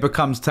sell it, it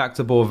becomes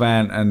taxable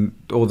event, and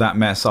all that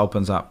mess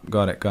opens up.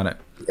 Got it.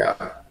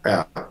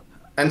 Yeah.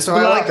 And so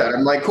I like that.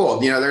 I'm like, cool.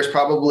 There's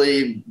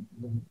probably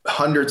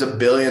hundreds of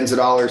billions of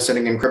dollars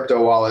sitting in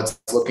crypto wallets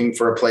looking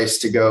for a place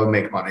to go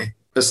make money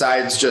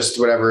besides just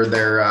whatever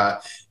they're,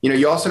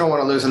 you also don't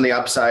want to lose on the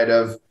upside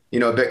of,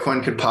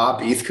 Bitcoin could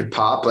pop, ETH could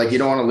pop. Like you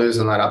don't want to lose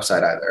on that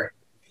upside either.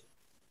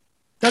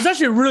 That's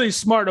actually really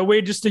smart, a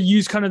way just to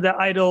use kind of the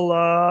idle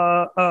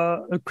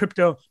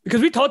crypto,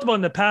 because we talked about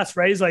in the past,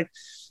 right? It's like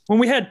when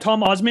we had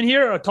Tom Osman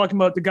here talking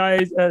about the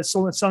guy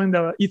selling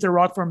the Ether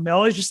rock for a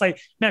mill, it's just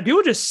like, man, people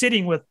are just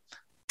sitting with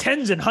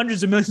tens and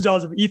hundreds of millions of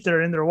dollars of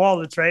Ether in their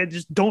wallets, right?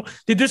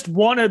 They just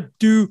want to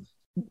do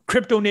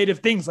crypto native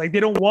things. Like they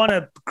don't want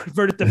to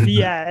convert it to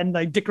fiat and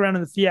like dick around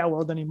in the fiat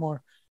world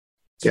anymore.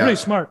 It's really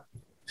smart.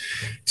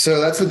 So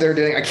that's what they're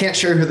doing. I can't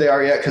share who they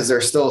are yet because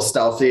they're still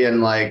stealthy,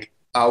 and like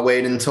I'll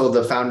wait until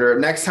the founder.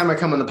 Next time I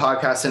come on the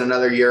podcast in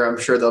another year, I'm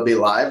sure they'll be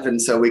live, and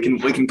so we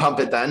can pump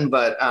it then.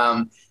 But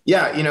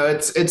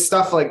it's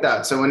stuff like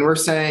that. So when we're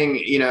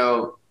saying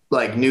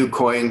like new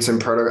coins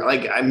and protocol,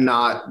 like I'm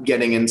not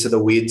getting into the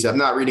weeds. I'm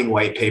not reading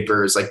white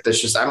papers. Like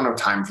this I don't have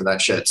time for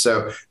that shit.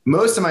 So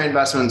most of my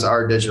investments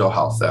are digital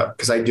health though,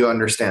 because I do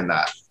understand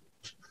that.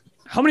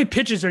 How many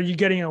pitches are you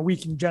getting a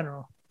week in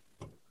general?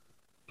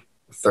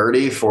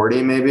 30,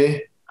 40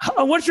 maybe.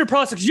 What's your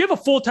process? Because you have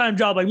a full-time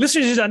job. Like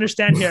listeners just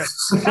understand here.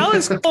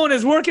 Alex Cohen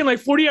is working like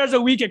 40 hours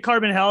a week at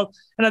Carbon Health,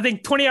 and I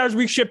think 20 hours a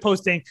week shit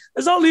posting.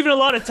 That's not leaving a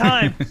lot of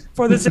time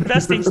for this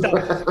investing stuff.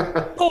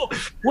 Oh,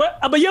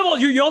 but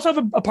you also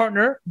have a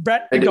partner,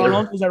 Brett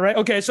McDonald. Is that right?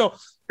 Okay, so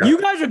you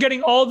guys are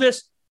getting all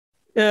this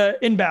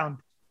inbound.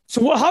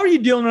 So how are you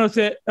dealing with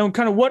it, and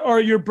kind of what are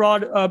your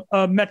broad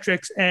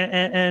metrics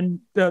and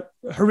the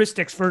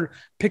heuristics for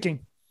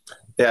picking?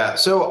 Yeah.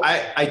 So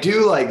I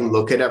do like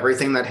look at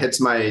everything that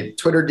hits my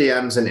Twitter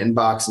DMs and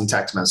inbox and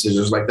text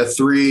messages, like the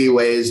 3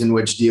 ways in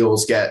which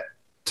deals get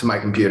to my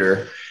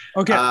computer.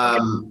 Okay.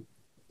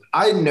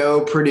 I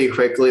know pretty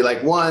quickly,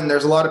 like one,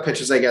 there's a lot of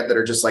pitches I get that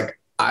are just like,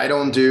 I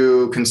don't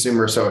do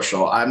consumer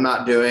social. I'm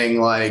not doing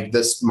like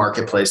this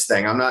marketplace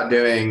thing. I'm not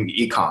doing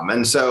e-com.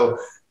 And so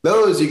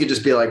those you could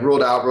just be like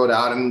ruled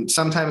out. And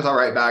sometimes I'll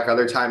write back.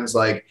 Other times,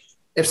 like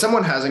if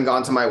someone hasn't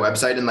gone to my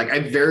website and like I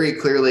very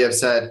clearly have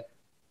said,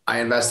 I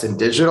invest in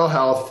digital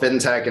health,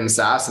 fintech, and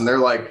SaaS. And they're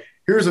like,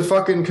 here's a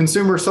fucking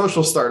consumer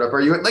social startup.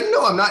 Are you like,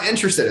 no, I'm not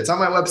interested. It's on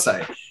my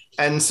website.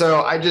 And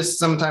so I just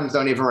sometimes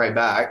don't even write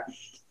back.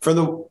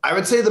 I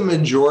would say the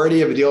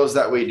majority of deals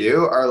that we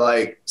do are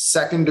like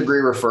second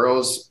degree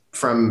referrals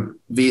from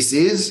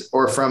VCs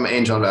or from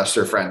angel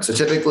investor friends. So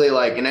typically,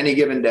 like in any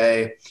given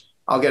day,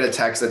 I'll get a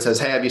text that says,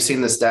 "Hey, have you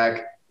seen this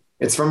deck?"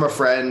 It's from a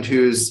friend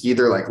who's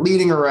either like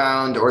leading a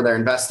round or they're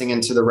investing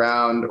into the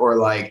round, or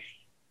like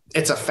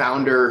it's a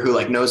founder who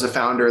like knows a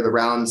founder, the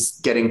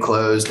round's getting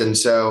closed. And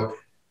so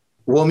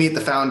we'll meet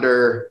the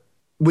founder.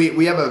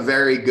 We have a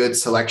very good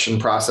selection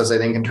process, I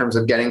think, in terms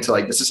of getting to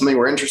like, this is something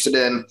we're interested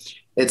in.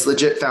 It's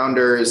legit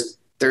founders.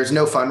 There's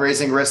no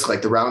fundraising risk.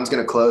 Like the round's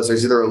going to close.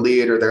 There's either a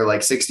lead or they're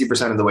like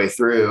 60% of the way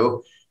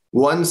through.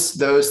 Once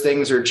those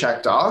things are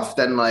checked off,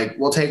 then like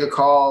we'll take a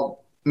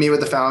call, meet with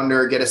the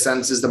founder, get a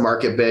sense, is the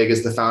market big?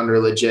 Is the founder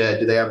legit?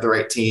 Do they have the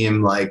right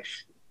team? Like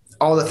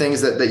all the things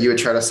that you would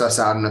try to suss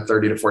out in a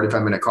 30 to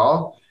 45 minute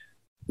call.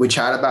 We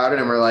chat about it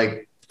and we're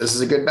like, this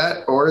is a good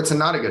bet or it's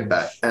not a good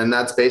bet. And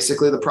that's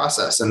basically the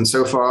process. And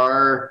so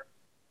far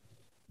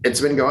it's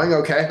been going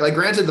okay. Like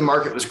granted, the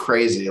market was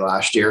crazy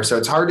last year, so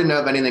it's hard to know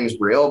if anything's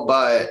real,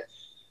 but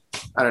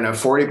I don't know,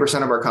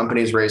 40% of our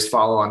companies raised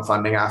follow-on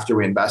funding after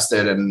we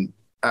invested, and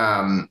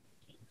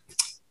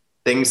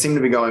things seem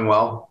to be going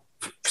well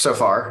so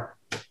far.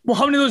 Well,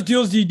 how many of those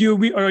deals do you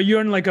do? Are you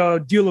on like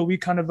a deal a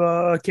week kind of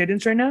a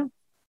cadence right now?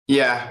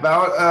 Yeah,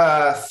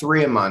 about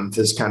 3 a month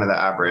is kind of the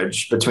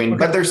average between,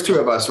 but there's 2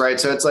 of us, right?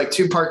 So it's like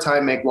 2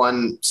 part-time, make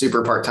 1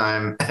 super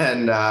part-time.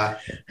 And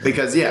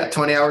because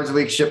 20 hours a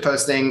week ship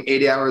posting,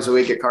 80 hours a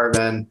week at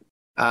Carbon.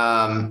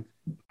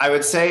 I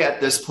would say at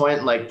this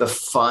point, like the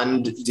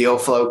fund deal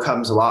flow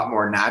comes a lot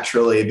more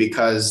naturally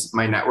because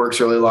my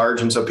network's really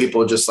large. And so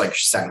people just like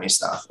send me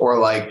stuff, or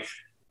like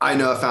I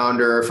know a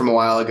founder from a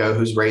while ago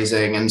who's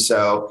raising. And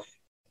so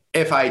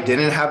if I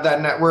didn't have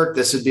that network,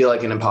 this would be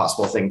like an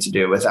impossible thing to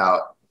do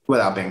without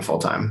being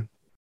full-time.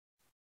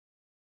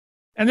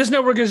 And this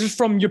network is just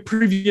from your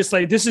previous,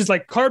 like, this is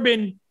like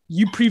Carbon,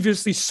 you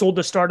previously sold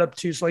the startup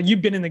to. So like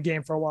you've been in the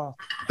game for a while.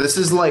 This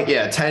is like,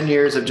 10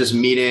 years of just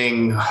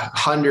meeting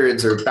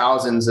hundreds or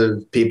thousands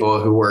of people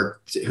who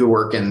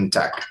work in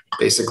tech,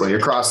 basically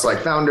across like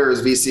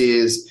founders,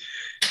 VCs,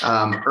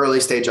 early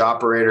stage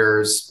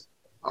operators,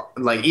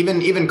 like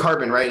even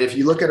Carbon, right? If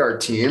you look at our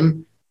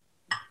team,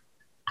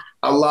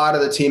 a lot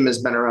of the team has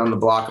been around the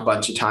block a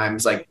bunch of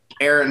times. Like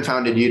Aaron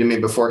founded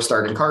Udemy before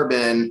starting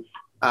Carbon.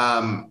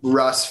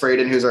 Russ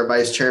Fraden, who's our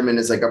vice chairman,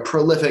 is like a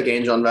prolific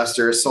angel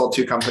investor, sold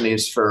 2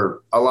 companies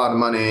for a lot of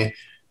money.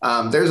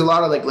 There's a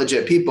lot of like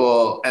legit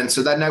people. And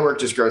so that network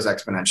just grows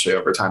exponentially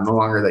over time, the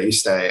longer that you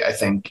stay, I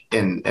think,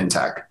 in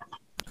tech.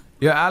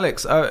 Yeah,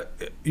 Alex,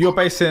 you were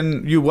based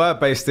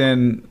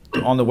in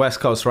on the West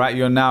Coast, right?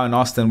 You're now in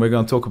Austin. We're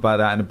going to talk about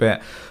that in a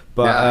bit.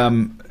 But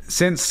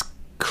since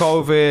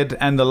COVID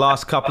and the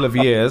last couple of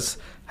years,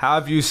 how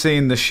have you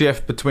seen the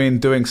shift between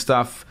doing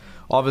stuff,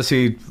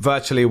 obviously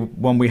virtually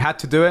when we had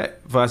to do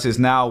it, versus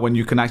now when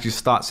you can actually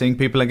start seeing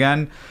people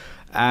again?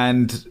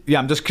 And yeah,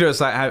 I'm just curious,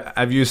 like,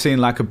 have you seen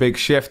like a big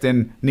shift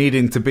in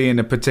needing to be in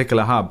a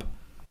particular hub?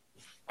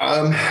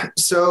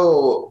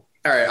 So,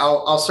 all right,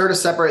 I'll sort of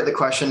separate the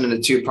question into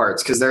 2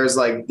 parts, because there's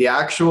like the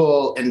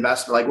actual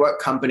investment, like what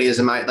companies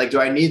do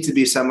I need to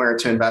be somewhere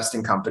to invest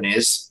in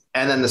companies?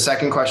 And then the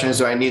second question is,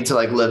 do I need to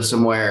like live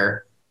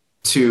somewhere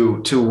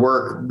to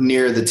work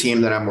near the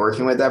team that I'm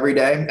working with every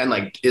day? And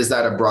like, is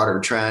that a broader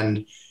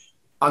trend?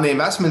 On the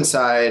investment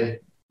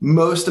side,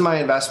 most of my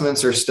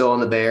investments are still in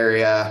the Bay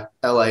Area,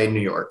 LA, New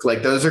York.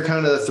 Like those are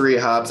kind of the 3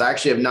 hubs. I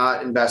actually have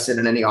not invested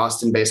in any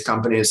Austin-based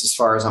companies as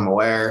far as I'm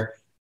aware.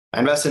 I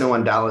invested in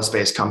 1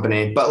 Dallas-based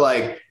company, but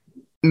like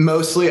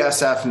mostly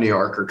SF, New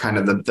York are kind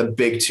of the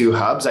big 2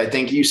 hubs. I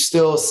think you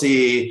still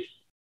see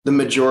the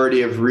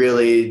majority of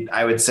really,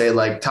 I would say,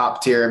 like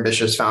top tier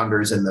ambitious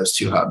founders in those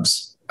 2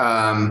 hubs.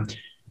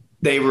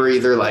 They were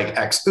either like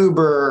ex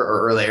Uber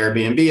or early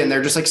Airbnb, and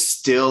they're just like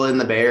still in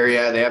the Bay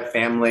Area. They have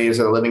families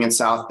or living in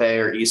South Bay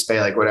or East Bay,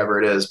 like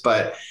whatever it is.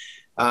 But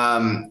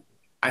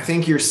I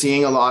think you're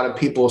seeing a lot of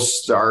people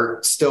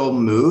still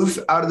move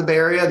out of the Bay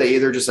Area. They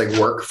either just like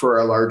work for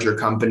a larger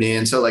company.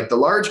 And so like the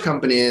large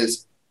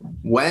companies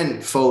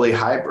went fully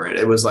hybrid.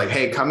 It was like,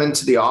 hey, come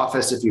into the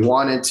office if you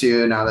wanted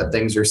to, now that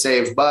things are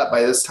safe. But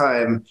by this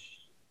time,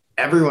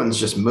 everyone's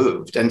just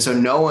moved. And so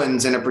no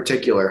one's in a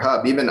particular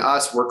hub. Even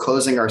us, we're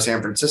closing our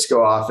San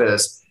Francisco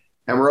office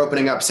and we're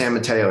opening up San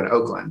Mateo and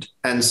Oakland.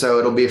 And so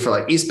it'll be for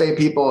like East Bay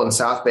people and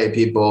South Bay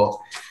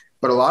people.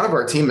 But a lot of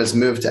our team has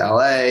moved to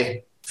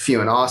LA,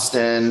 few in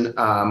Austin.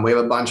 We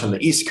have a bunch on the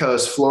East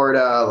Coast,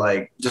 Florida,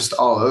 like just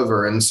all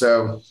over. And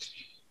so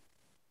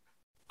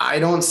I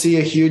don't see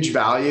a huge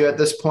value at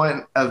this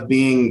point of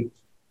being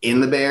in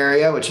the Bay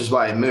Area, which is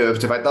why I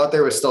moved. If I thought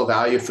there was still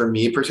value for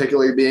me,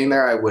 particularly being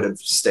there, I would have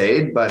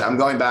stayed, but I'm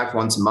going back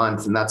once a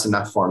month and that's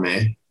enough for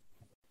me.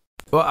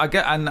 Well, I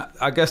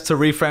guess to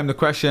reframe the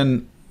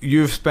question,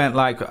 you've spent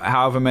like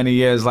however many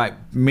years like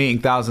meeting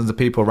thousands of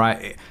people,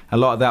 right? A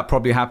lot of that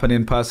probably happened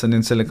in person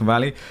in Silicon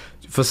Valley.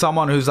 For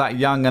someone who's like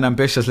young and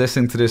ambitious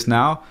listening to this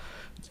now,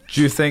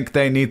 do you think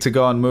they need to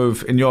go and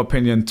move, in your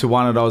opinion, to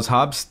one of those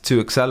hubs to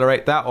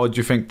accelerate that? Or do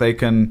you think they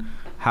can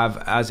have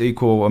as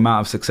equal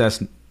amount of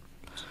success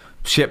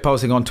shit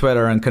posting on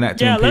Twitter and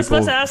connecting with people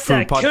let's ask through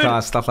that.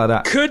 podcasts, stuff like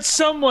that. Could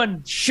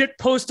someone shit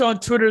post on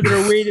Twitter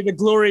their way to the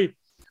glory,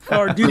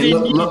 or do they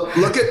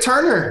look at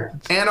Turner,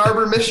 Ann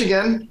Arbor,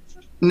 Michigan.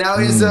 Now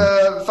he's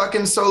a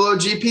fucking solo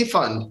GP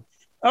fund.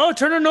 Oh,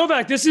 Turner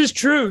Novak. This is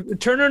true.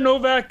 Turner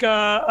Novak,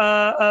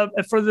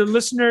 for the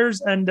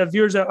listeners and the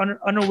viewers that are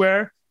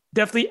unaware,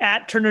 definitely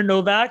at Turner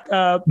Novak.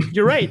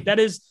 You're right. That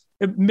is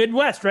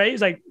Midwest, right?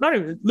 He's like not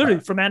even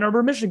literally from Ann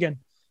Arbor, Michigan.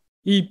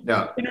 He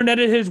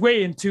interneted his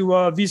way into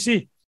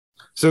VC.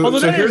 So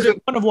here's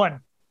one of one.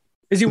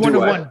 Is he one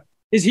of one?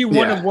 Is he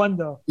one of one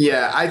though?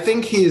 Yeah, I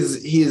think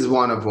he's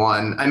one of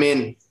one. I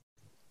mean,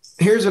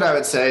 here's what I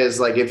would say is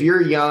like, if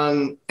you're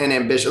young and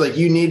ambitious, like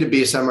you need to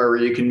be somewhere where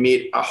you can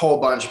meet a whole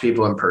bunch of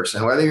people in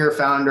person, whether you're a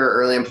founder or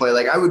early employee.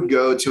 Like I would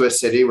go to a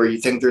city where you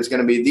think there's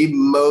going to be the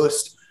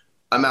most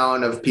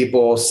amount of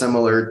people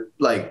similar,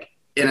 like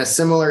in a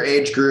similar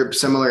age group,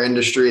 similar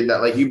industry,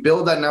 that like you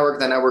build that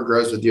network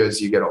grows with you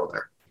as you get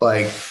older.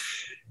 Like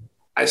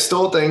I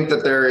still think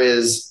that there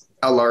is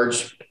a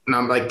large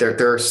number, like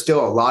there are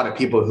still a lot of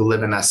people who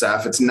live in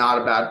SF. It's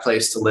not a bad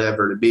place to live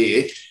or to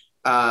be.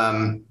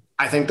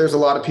 I think there's a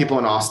lot of people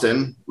in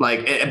Austin, but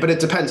it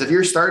depends. If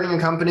you're starting a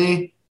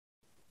company,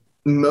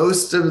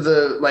 most of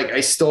I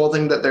still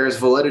think that there's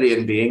validity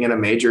in being in a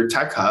major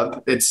tech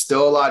hub. It's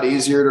still a lot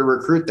easier to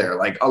recruit there.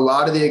 Like a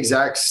lot of the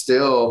execs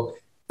still,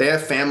 they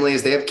have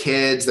families, they have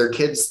kids, their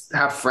kids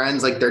have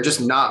friends, like they're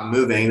just not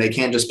moving. They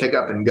can't just pick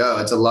up and go.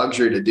 It's a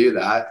luxury to do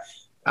that.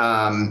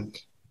 And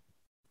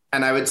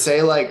I would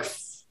say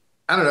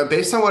I don't know,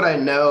 based on what I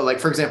know, like,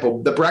 for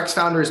example, the Brex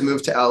founders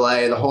moved to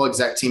LA, the whole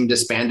exec team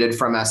disbanded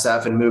from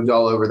SF and moved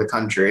all over the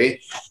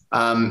country.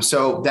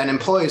 So then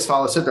employees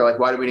follow suit. They're like,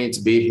 why do we need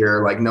to be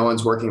here? Like no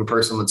one's working in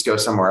person. Let's go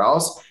somewhere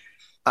else.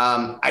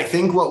 I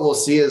think what we'll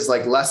see is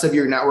like less of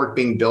your network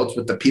being built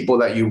with the people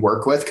that you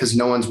work with, because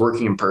no one's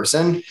working in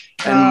person,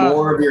 and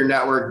more of your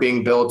network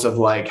being built of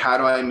like, how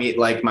do I meet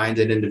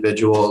like-minded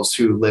individuals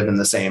who live in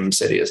the same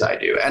city as I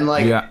do? And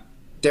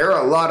there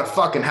are a lot of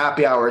fucking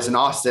happy hours in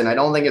Austin. I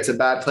don't think it's a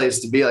bad place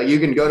to be. Like you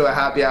can go to a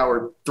happy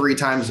hour 3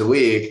 times a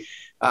week,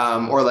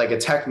 or like a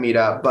tech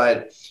meetup,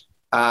 but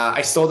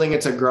I still think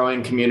it's a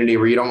growing community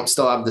where you don't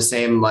still have the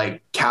same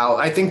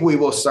I think we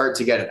will start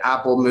to get it.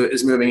 Apple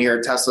is moving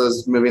here.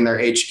 Tesla's moving their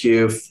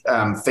HQ,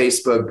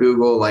 Facebook,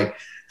 Google, like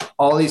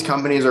all these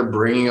companies are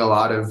bringing a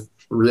lot of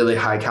really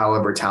high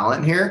caliber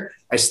talent here.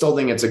 I still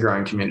think it's a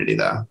growing community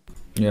though.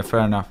 Yeah,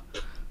 fair enough.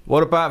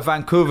 What about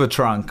Vancouver,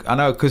 Trunk? I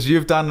know, because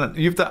you've done.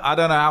 I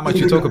don't know how much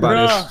you talk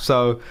about this.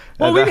 So,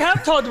 we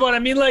have talked about it. I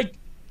mean,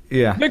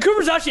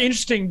 Vancouver's actually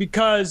interesting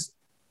because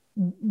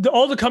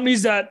all the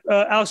companies that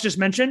Alex just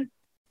mentioned,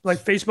 like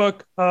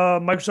Facebook,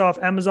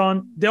 Microsoft,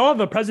 Amazon, they all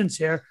have a presence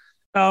here.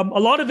 A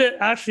lot of it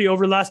actually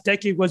over the last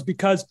decade was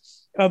because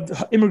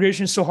of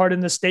immigration so hard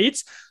in the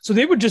States. So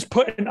they would just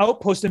put an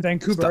outpost in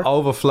Vancouver. The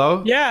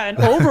overflow? Yeah, an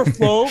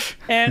overflow.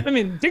 And I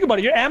mean, think about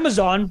it. You're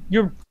Amazon.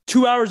 You're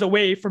 2 hours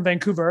away from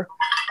Vancouver,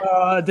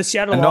 the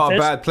Seattle and office. not a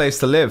bad place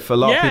to live. A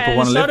lot of people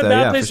want to live there.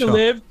 Yeah, it's not a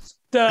bad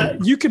place to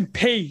live. You can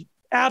pay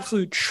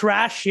absolute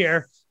trash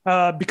here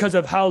because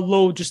of how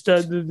low just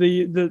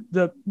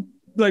the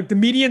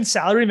median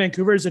salary in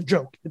Vancouver is a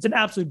joke. It's an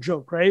absolute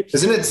joke, right?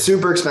 Isn't it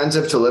super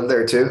expensive to live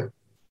there too?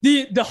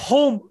 The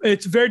home,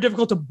 it's very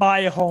difficult to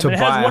buy a home. It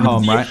has one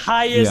of the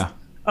highest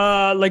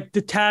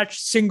detached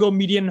single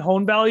median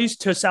home values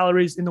to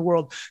salaries in the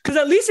world. Because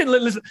at least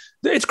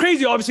it's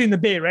crazy, obviously, in the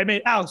Bay, right? I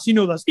mean, Alex, you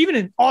know this. Even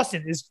in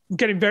Austin, is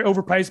getting very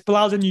overpriced.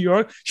 Bilal's in New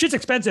York, shit's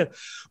expensive.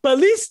 But at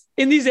least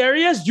in these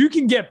areas, you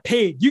can get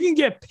paid. You can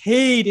get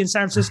paid in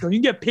San Francisco. You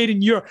can get paid in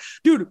New York.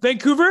 Dude,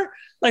 Vancouver,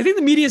 I think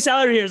the median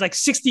salary here is like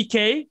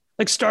 $60K,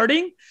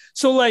 starting.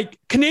 So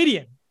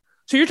Canadian.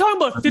 So you're talking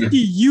about 50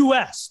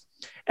 US.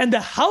 And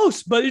the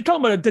house, but you're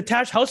talking about a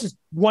detached house is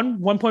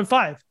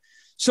 1.5.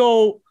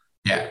 So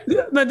yeah,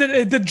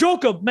 the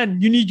joke of,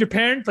 man, you need your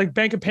parents,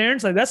 bank of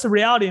parents, that's the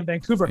reality in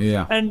Vancouver.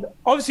 Yeah. And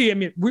obviously, I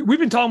mean, we've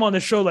been talking on the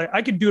show,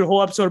 I could do a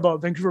whole episode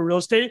about Vancouver real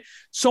estate.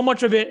 So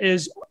much of it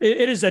is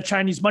that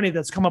Chinese money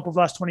that's come up over the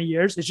last 20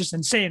 years. It's just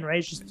insane, right?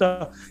 It's just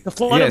the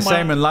flood of money.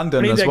 Same in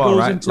London as well,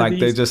 right?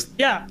 They just,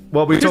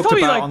 well, we talked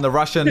about on the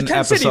Russian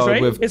episode cities,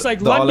 right? It's the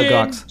London,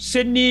 oligarchs.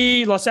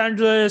 Sydney, Los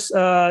Angeles,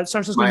 San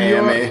Francisco, New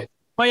York,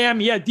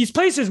 Miami. Yeah, these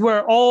places where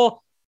at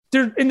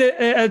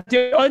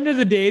the end of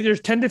the day,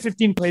 there's 10 to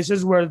 15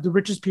 places where the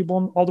richest people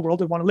in all the world,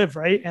 they want to live,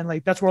 right? And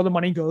that's where all the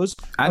money goes.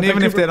 And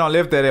even if they don't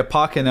live there, they're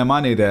parking their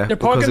money there. They're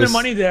parking their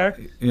money there.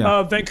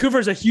 Yeah. Vancouver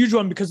is a huge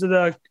one because of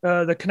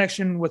the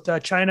connection with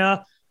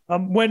China.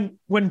 When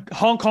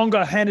Hong Kong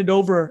got handed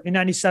over in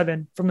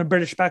 97 from the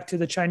British back to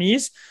the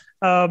Chinese,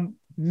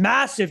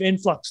 massive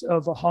influx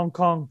of Hong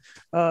Kong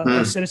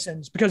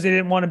citizens because they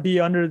didn't want to be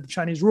under the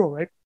Chinese rule,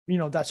 right?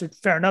 That's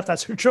fair enough.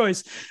 That's her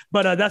choice.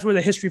 But that's where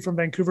the history from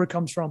Vancouver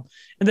comes from.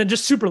 And then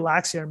just super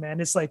lax here, man.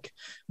 It's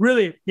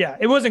really,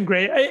 it wasn't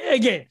great. I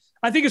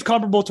think it's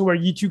comparable to where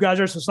you two guys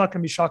are. So it's not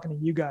going to be shocking to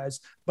you guys.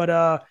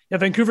 But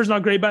Vancouver's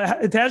not great.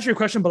 But to answer your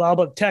question, Bilal,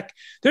 about tech,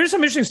 there's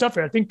some interesting stuff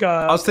here. I think.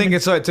 I was thinking,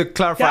 sorry, to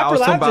clarify, I was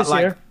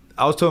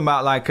talking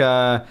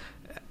about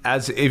I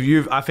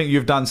think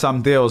you've done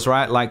some deals,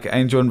 right? Like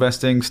angel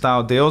investing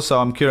style deals. So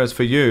I'm curious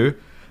for you,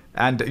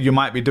 and you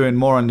might be doing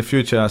more in the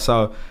future.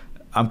 So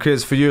I'm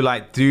curious for you,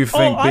 like, do you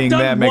think being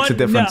there makes a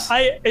difference? No,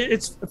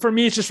 it's for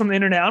me, it's just from the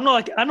internet. I'm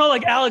not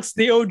like Alex,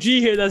 the OG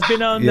here that's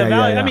been on the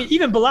Valley. I mean,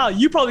 even Bilal,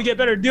 you probably get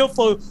better deal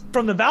flow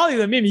from the Valley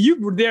than me. I mean, you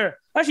were there.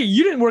 Actually,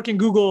 you didn't work in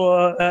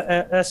Google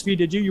SV,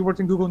 did you? You worked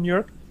in Google New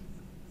York?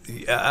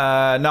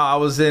 No, I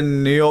was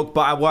in New York,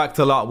 but I worked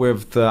a lot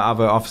with the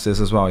other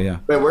offices as well, yeah.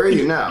 Wait, where are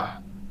you now?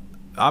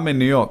 I'm in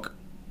New York.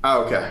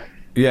 Oh, okay.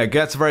 Yeah, it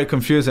gets very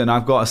confusing.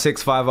 I've got a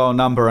 650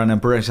 number and a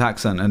British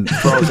accent and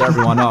throws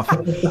everyone off.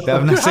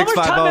 The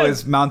 650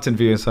 is Mountain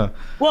View, so.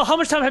 Well, how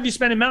much time have you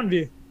spent in Mountain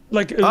View?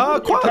 Like,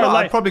 quite a lot.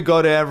 I probably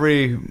go there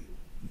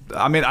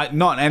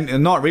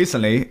not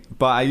recently,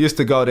 but I used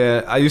to go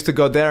there. I used to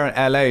go there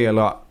in LA a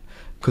lot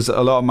because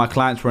a lot of my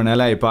clients were in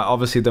LA, but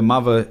obviously the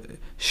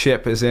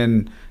mothership is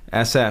in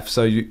SF,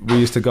 so we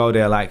used to go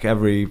there like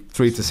every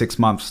 3 to 6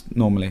 months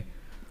normally.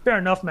 Fair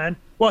enough, man.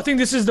 Well, I think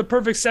this is the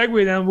perfect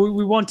segue then.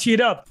 We want to tee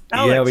it up.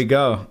 Alex, yeah, we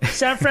go.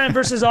 San Fran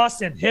versus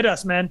Austin. Hit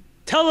us, man.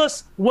 Tell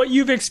us what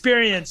you've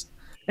experienced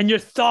and your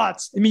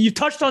thoughts. I mean, you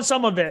touched on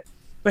some of it,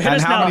 but hit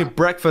us now. And how many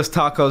breakfast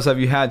tacos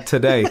have you had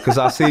today? Because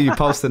I see you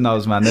posting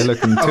those, man. They're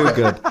looking too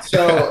good.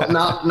 So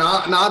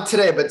not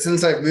today, but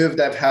since I've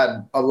moved, I've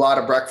had a lot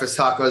of breakfast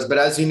tacos. But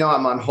as you know,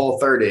 I'm on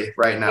Whole30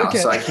 right now,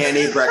 so I can't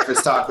eat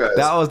breakfast tacos.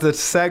 That was the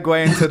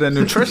segue into the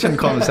nutrition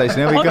conversation.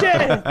 Here we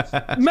go.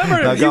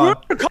 Remember, he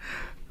worked for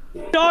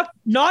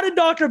not a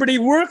doctor, but he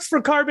works for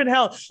Carbon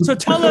Health. So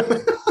tell us,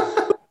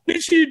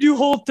 what should you do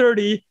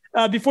Whole30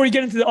 before you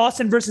get into the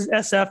Austin versus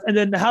SF, and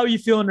then how are you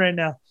feeling right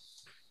now?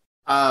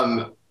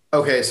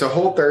 Okay, so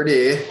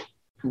Whole30,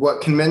 who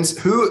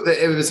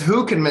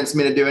convinced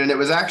me to do it, and it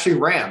was actually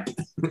Ramp.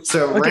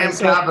 So Ramp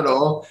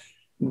Capital.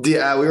 We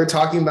were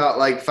talking about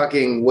like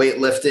fucking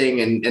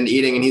weightlifting and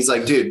eating, and he's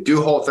like, dude,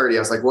 do Whole30. I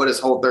was like, what is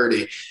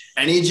Whole30?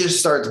 And he just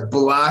starts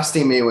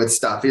blasting me with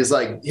stuff. He's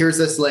like, here's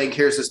this link,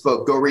 here's this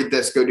book, go read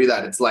this, go do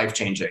that. It's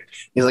life-changing.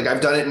 He's like, I've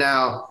done it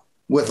now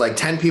with like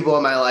 10 people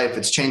in my life.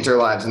 It's changed their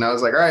lives. And I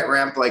was like, all right,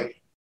 Ramp,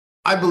 like,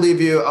 I believe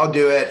you, I'll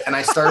do it. And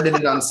I started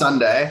it on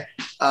Sunday.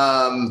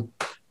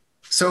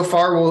 So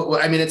far,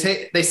 I mean,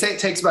 they say it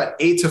takes about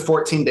 8 to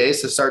 14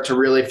 days to start to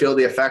really feel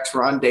the effects.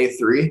 We're on day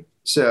 3.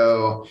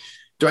 So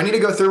do I need to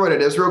go through what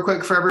it is real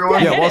quick for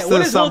everyone? Yeah, what's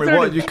the summary?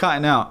 What are you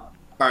cutting out?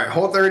 All right,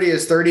 Whole30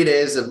 is 30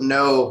 days of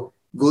no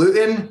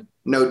gluten,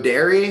 no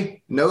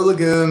dairy, no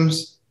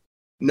legumes,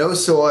 no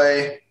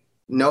soy,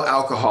 no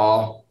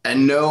alcohol,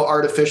 and no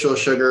artificial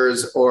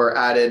sugars or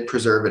added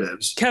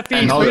preservatives. Caffeine.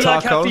 And no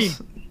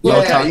tacos?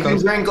 Yeah, you can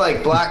drink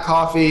like black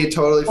coffee,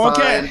 totally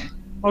fine.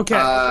 Okay.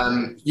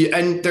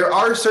 And there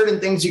are certain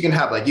things you can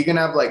have. Like you can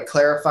have like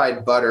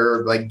clarified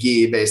butter, like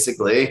ghee,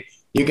 basically.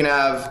 You can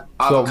have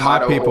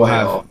avocado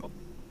oil.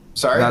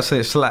 Sorry? That's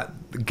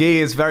it.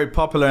 Ghee is very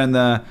popular in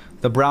the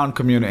brown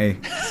community.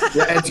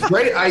 Yeah, it's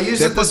great. I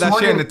use it this morning. They put that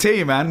shit in the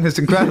tea, man. It's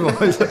incredible.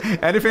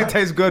 Anything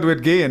tastes good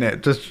with ghee in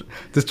it. Just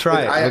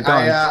try it.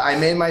 I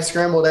made my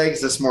scrambled eggs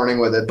this morning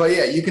with it. But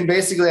yeah, you can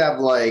basically have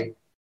like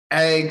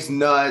eggs,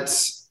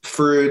 nuts,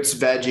 fruits,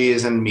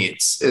 veggies, and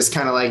meats. It's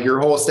kind of like your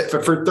whole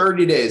for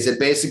 30 days. It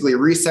basically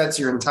resets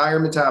your entire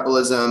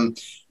metabolism.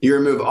 You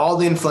remove all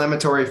the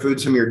inflammatory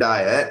foods from your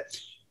diet.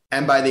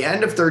 And by the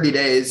end of 30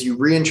 days, you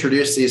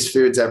reintroduce these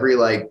foods every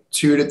like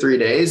 2 to 3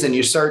 days, and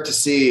you start to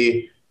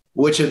see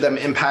which of them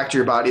impact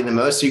your body the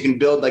most. So you can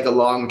build like a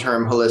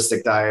long-term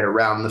holistic diet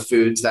around the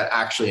foods that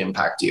actually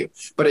impact you.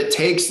 But it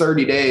takes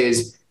 30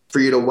 days for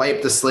you to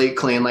wipe the slate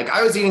clean. Like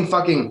I was eating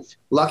fucking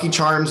Lucky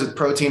Charms with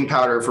protein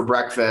powder for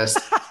breakfast.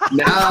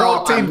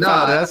 Now protein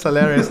powder, that's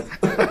hilarious.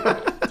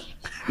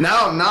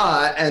 Now I'm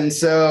not. And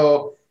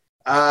so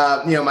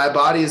my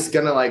body is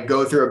going to like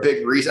go through a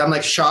big reset. I'm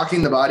like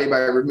shocking the body by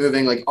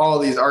removing like all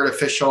these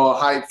artificial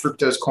high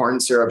fructose corn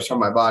syrups from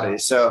my body.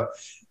 So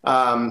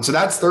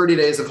that's 30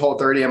 days of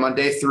Whole30. I'm on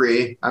day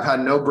 3. I've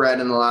had no bread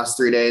in the last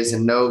 3 days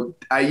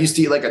I used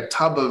to eat like a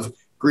tub of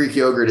Greek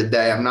yogurt a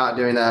day. I'm not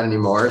doing that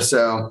anymore.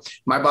 So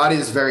my body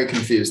is very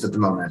confused at the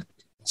moment.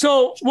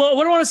 So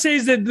what I want to say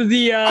is that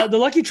the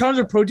Lucky Charms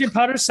with protein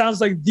powder sounds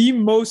like the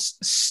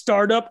most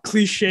startup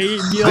cliche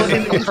meal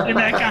in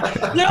that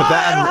guy. No,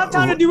 I don't have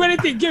time to do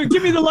anything.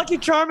 Give me the Lucky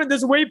Charm and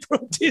this whey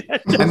protein.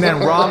 And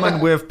then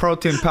ramen with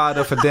protein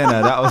powder for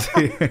dinner. That was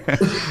okay,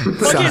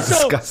 so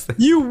disgusting.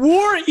 You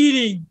were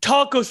eating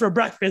tacos for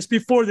breakfast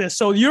before this.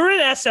 So you're in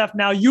SF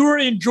now. You were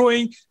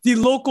enjoying the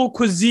local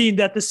cuisine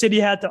that the city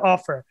had to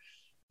offer.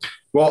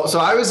 Well, so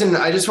I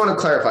just want to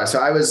clarify. So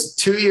I was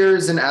 2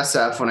 years in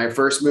SF when I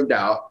first moved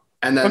out.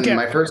 And then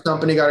my first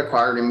company got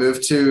acquired. We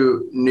moved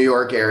to New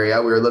York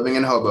area. We were living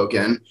in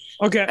Hoboken.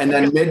 Okay. And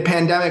then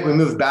mid-pandemic, we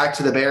moved back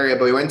to the Bay Area,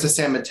 but we went to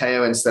San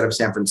Mateo instead of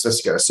San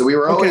Francisco. So we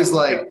were always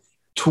like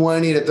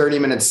 20 to 30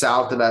 minutes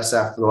south of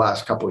SF for the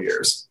last couple of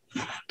years.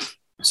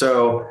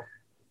 So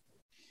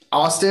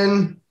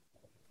Austin,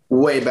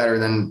 way better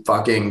than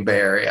fucking Bay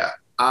Area.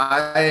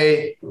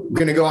 I'm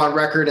going to go on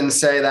record and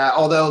say that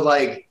although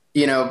like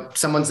you know,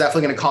 someone's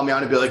definitely going to call me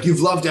on and be like,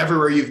 you've loved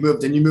everywhere you've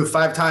moved and you moved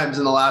 5 times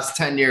in the last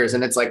 10 years.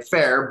 And it's like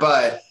fair,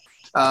 but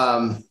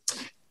I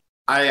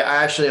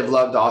actually have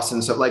loved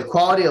Austin. So like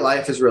quality of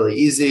life is really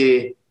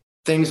easy.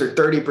 Things are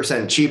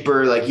 30%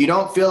 cheaper. Like you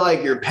don't feel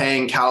like you're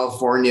paying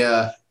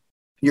California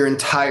your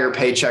entire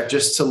paycheck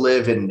just to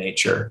live in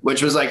nature,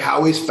 which was like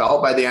how we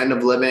felt by the end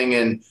of living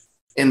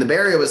in the Bay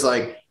Area. Was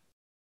like,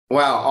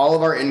 wow, all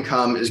of our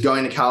income is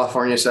going to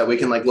California so that we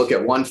can like look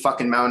at one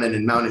fucking mountain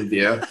in Mountain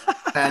View.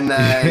 And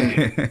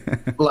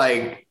then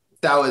like,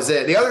 that was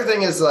it. The other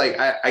thing is like,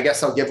 I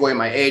guess I'll give away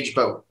my age,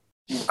 but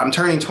I'm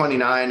turning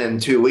 29 in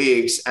 2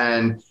 weeks.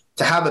 And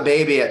to have a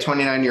baby at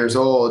 29 years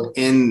old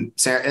in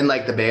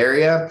like the Bay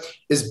Area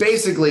is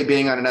basically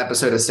being on an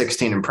episode of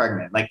 16 and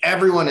Pregnant. Like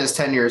everyone is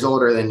 10 years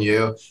older than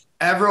you.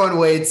 Everyone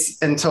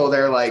waits until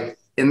they're like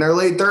in their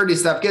late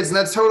 30s to have kids. And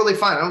that's totally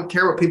fine. I don't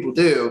care what people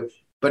do,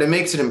 but it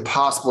makes it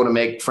impossible to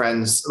make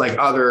friends like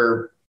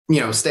other, you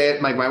know,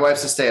 like my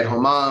wife's a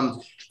stay-at-home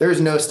mom. There's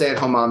no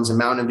stay-at-home moms in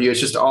Mountain View. It's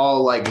just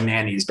all like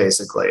nannies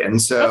basically.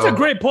 And so that's a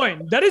great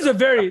point. That is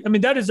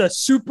that is a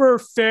super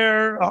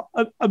fair,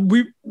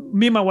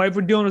 me and my wife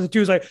were dealing with it too.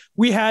 Is like,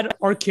 we had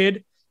our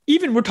kid,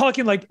 even we're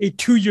talking like a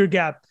 2-year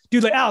gap.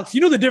 Dude, like Alex,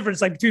 you know the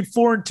difference like between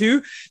 4 and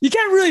 2. You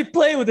can't really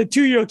play with a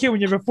 2-year-old kid when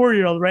you have a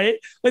 4-year-old, right?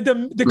 Like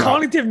the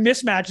cognitive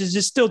mismatch is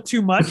just still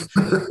too much.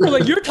 So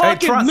like you're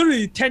talking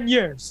literally 10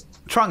 years.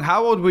 Trung,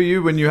 how old were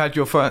you when you had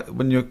your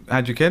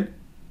kid?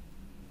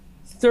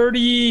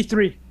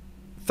 33.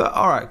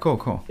 All right,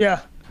 cool. Yeah.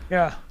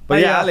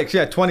 But yeah, Alex,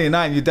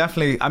 29. You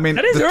definitely. I mean,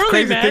 that is the early,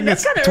 crazy man. thing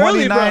That's is,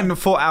 early, 29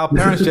 for our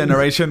parents'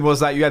 generation was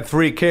that you had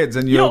 3 kids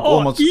and you're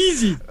almost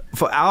easy.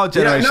 For our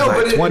generation,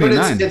 but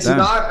 29. But it's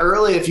not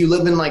early if you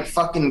live in like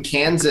fucking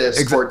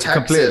Kansas or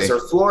Texas completely. Or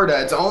Florida.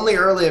 It's only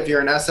early if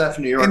you're in SF,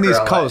 New York, in these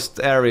or LA.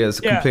 Coast areas,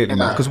 completely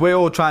not. Because we're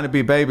all trying to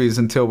be babies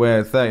until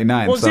we're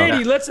 39. Well,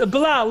 Zadie,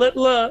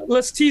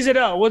 let's tease it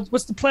out.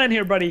 What's the plan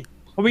here, buddy?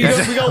 We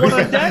got one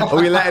on deck? Are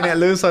we letting it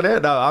loose on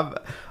it? No,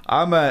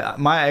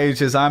 my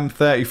age is I'm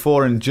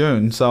 34 in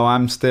June, so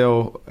I'm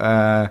still.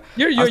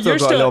 You're still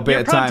got a little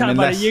bit of time,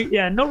 unless,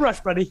 buddy. No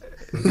rush, buddy.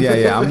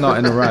 Yeah, I'm not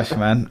in a rush,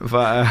 man.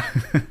 But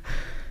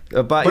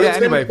yeah,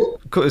 anyway,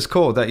 it's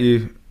cool that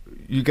you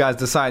guys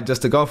decide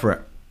just to go for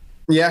it.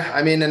 Yeah,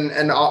 I mean,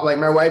 and all, like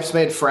my wife's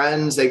made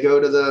friends. They go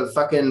to the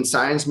fucking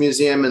science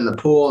museum and the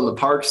pool and the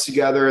parks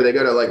together. They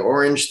go to like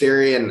Orange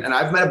Theory, and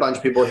I've met a bunch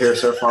of people here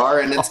so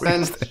far, and it's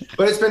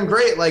been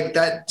great. Like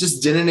that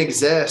just didn't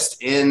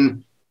exist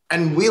and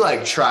we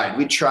like tried.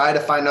 We tried to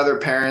find other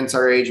parents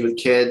our age with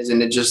kids,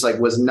 and it just like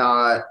was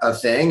not a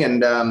thing.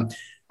 And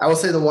I will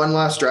say the one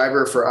last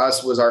driver for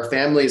us was our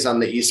families on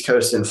the East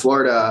Coast in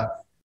Florida.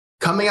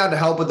 Coming out to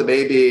help with the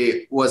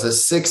baby was a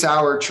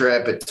 6-hour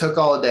trip. It took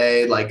all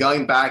day. Like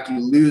going back, you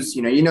lose,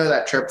 you know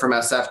that trip from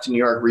SF to New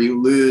York where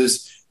you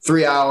lose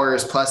 3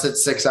 hours plus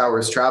it's 6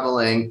 hours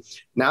traveling.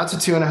 Now it's a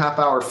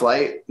 2.5-hour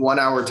flight, 1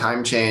 hour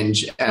time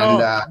change.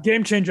 And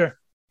game changer.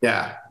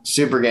 Yeah,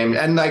 super game.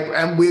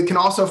 And we can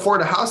also afford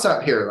a house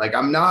out here. Like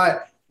I'm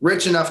not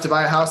rich enough to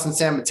buy a house in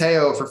San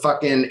Mateo for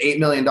fucking $8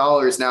 million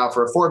now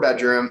for a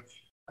 4-bedroom.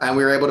 And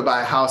we were able to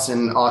buy a house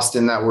in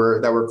Austin that we're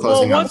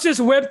closing. Well, once this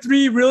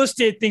Web3 real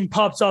estate thing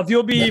pops off,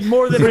 you'll be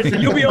more than rich.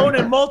 You'll be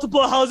owning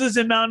multiple houses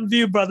in Mountain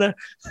View, brother.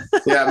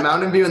 Yeah,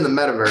 Mountain View in the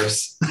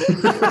metaverse.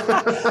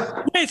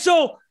 Hey,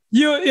 so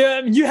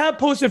you have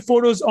posted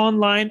photos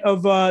online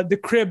of the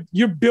crib.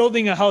 You're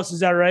building a house, is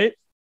that right?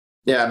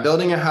 Yeah,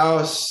 building a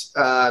house,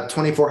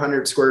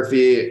 2,400 square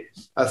feet,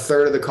 a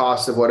third of the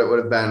cost of what it would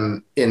have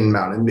been in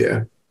Mountain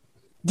View.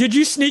 Did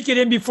you sneak it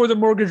in before the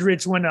mortgage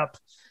rates went up?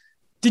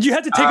 Did you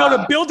have to take out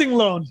a building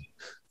loan?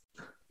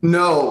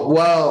 No.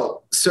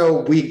 Well,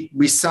 so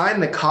we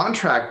signed the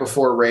contract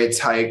before rates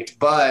hiked,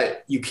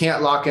 but you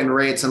can't lock in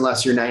rates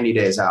unless you're 90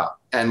 days out.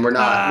 And we're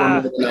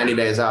more than 90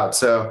 days out.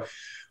 So,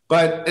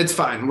 but it's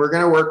fine. We're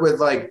going to work with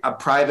like a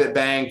private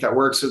bank that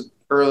works with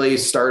early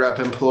startup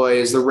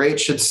employees. The rate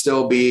should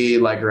still be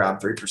like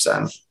around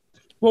 3%.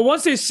 Well,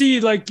 once they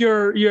see like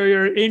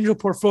your angel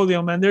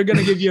portfolio, man, they're going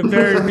to give you a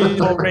very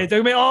reasonable rate.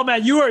 They're going to be, oh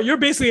man, you're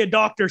basically a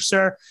doctor,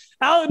 sir.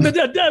 We're going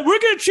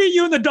to treat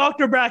you in the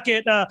doctor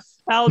bracket,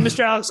 Mr.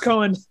 Alex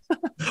Cohen.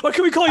 Or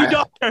can we call you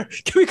doctor?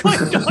 Can we call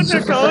you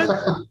Dr.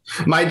 Cohen?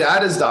 My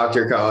dad is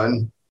Dr.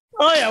 Cohen.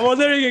 Oh yeah, well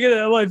there you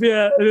go. Well,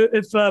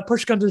 if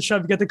push comes to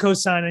shove, you get the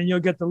cosign and you'll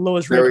get the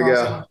lowest rate. There we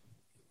go.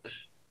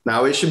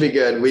 No, we should be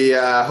good. We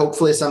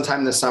hopefully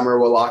sometime this summer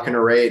we'll lock in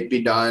a rate,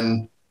 be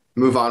done,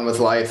 move on with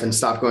life, and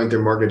stop going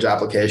through mortgage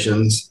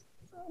applications.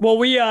 Well,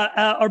 we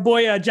our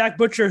boy Jack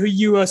Butcher, who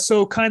you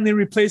so kindly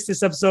replaced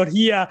this episode,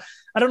 he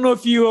I don't know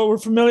if you were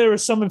familiar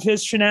with some of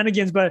his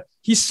shenanigans, but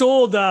he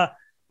sold a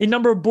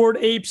number of Bored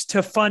Apes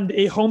to fund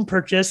a home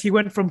purchase. He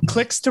went from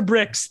clicks to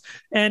bricks,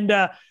 and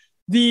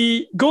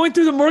the going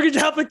through the mortgage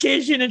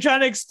application and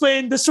trying to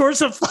explain the source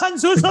of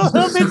funds was a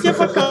little bit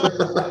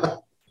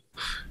difficult.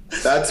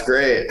 That's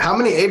great. How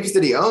many apes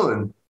did he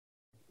own?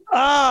 A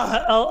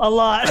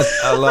lot.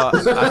 A lot.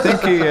 I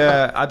think he.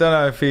 I don't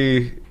know if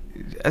he.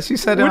 as you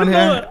said on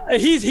here.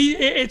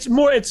 It's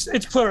more. It's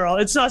plural.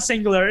 It's not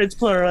singular. It's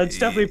plural. It's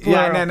definitely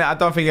plural. Yeah, no, I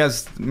don't think he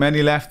has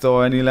many left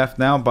or any left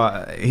now.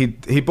 But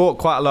he bought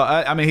quite a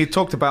lot. I mean, he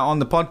talked about on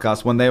the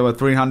podcast when they were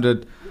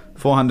 $300,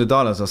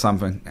 $400 or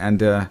something,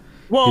 and he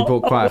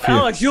bought quite a few.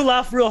 Alex, you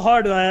laugh real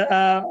hard.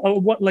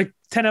 What, like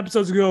 10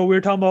 episodes ago, we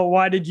were talking about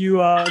why did you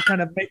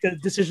kind of make the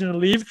decision to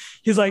leave?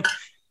 He's like,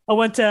 I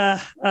went to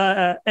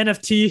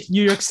NFT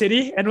New York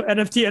City and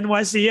NFT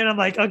NYC, and I'm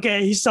like,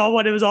 okay, he saw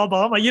what it was all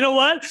about. I'm like, you know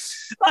what?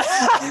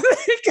 I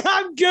think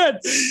I'm good.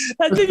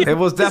 I think it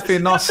was definitely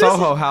not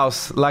Soho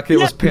House like it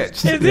was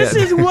pitched. If this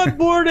is what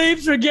Bored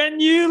Apes are getting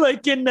you,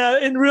 like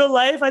in real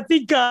life, I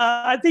think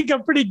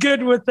I'm pretty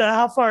good with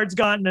how far it's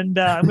gotten, and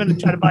I'm going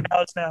to try to buy a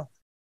house now.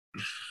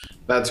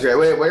 That's great.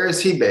 Wait, where is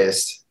he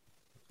based?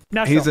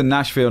 Nashville. He's in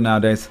Nashville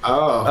nowadays.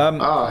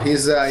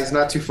 He's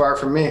not too far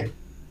from me.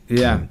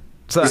 Yeah.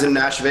 So, he's in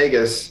Nash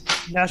Vegas.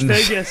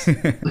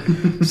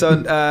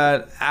 So,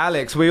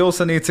 Alex, we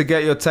also need to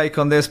get your take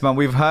on this, man.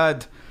 We've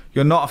heard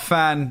you're not a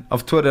fan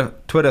of Twitter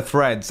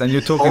threads, and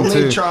you're talking Only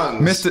to Trungs.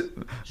 Mr.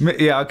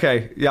 Yeah,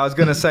 okay. Yeah, I was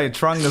gonna say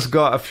Trung has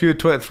got a few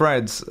Twitter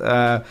threads.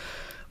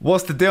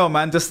 What's the deal,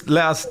 man? Just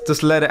let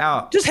it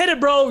out. Just hit it,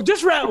 bro.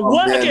 Just rant.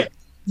 What? Okay.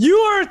 You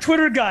are a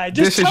Twitter guy.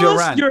 Just tell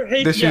us your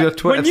hate. This is your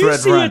Twitter thread. When you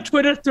see a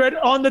Twitter thread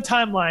on the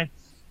timeline.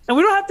 And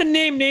we don't have to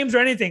name names or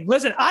anything.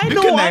 Listen, I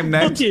know I'm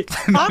guilty.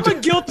 I'm a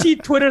guilty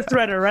Twitter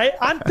threader, right?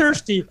 I'm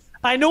thirsty.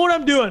 I know what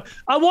I'm doing.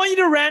 I want you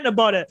to rant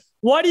about it.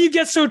 Why do you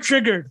get so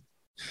triggered?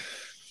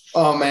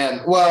 Oh,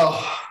 man. Well,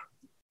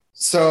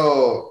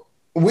 so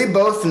we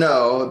both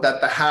know that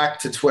the hack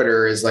to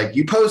Twitter is like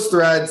you post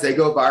threads, they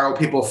go viral,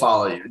 people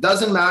follow you. It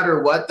doesn't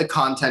matter what the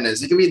content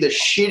is. It could be the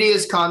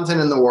shittiest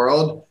content in the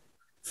world.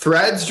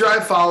 Threads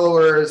drive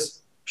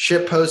followers,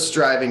 shit posts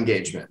drive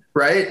engagement,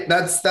 right?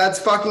 That's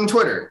fucking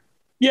Twitter.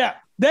 Yeah,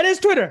 that is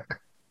Twitter.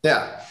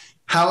 Yeah.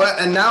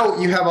 And now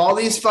you have all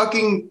these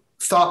fucking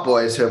thought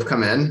boys who have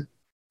come in,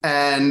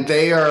 and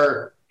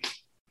they're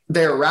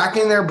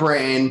racking their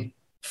brain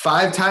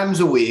 5 times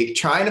a week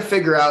trying to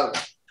figure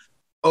out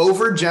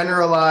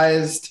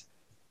overgeneralized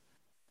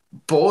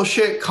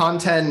bullshit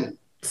content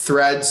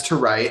threads to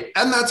write.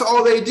 And that's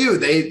all they do.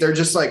 They're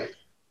just like,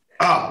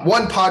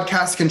 one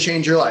podcast can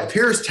change your life.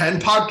 Here's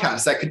 10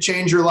 podcasts that could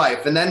change your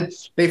life. And then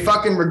they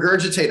fucking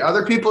regurgitate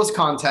other people's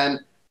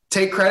content,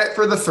 take credit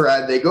for the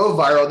thread, they go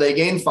viral, they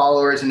gain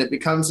followers, and it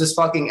becomes this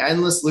fucking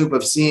endless loop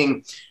of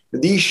seeing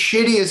the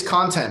shittiest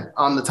content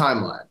on the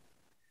timeline.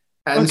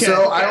 And I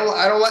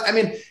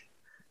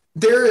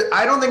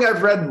don't think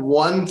I've read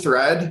one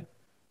thread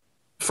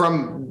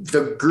from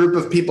the group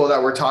of people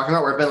that we're talking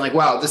about where I've been like,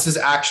 wow, this is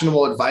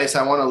actionable advice.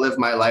 I want to live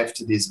my life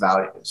to these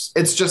values.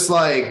 It's just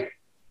like,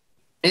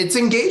 it's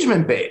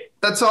engagement bait.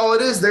 That's all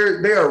it is.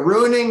 They are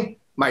ruining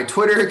my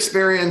Twitter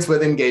experience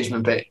with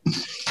engagement bait.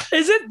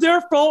 Is it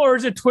their fault or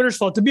is it Twitter's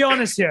fault? To be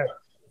honest here,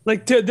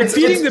 like they're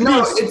feeding the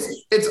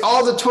beast. It's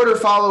all the Twitter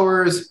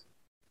followers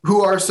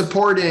who are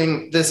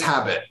supporting this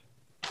habit.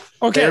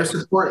 Okay,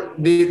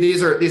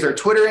 these are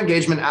Twitter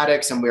engagement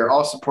addicts, and we are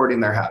all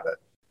supporting their habit.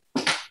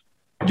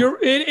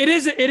 It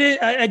is.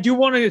 I do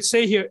want to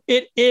say here,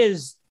 it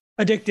is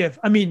addictive.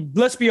 I mean,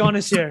 let's be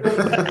honest here,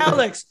 but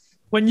Alex.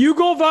 When you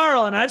go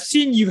viral, and I've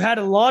seen you've had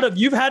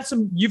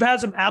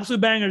some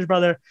absolute bangers,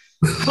 brother.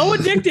 How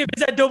addictive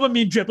is that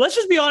dopamine drip? Let's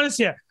just be honest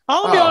here.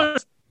 I'll be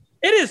honest.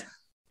 It is.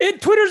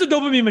 Twitter's a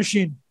dopamine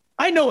machine.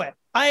 I know it.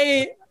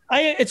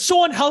 It's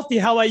so unhealthy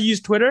how I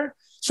use Twitter.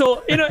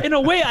 So in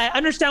a way, I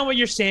understand what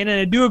you're saying, and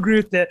I do agree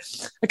with it.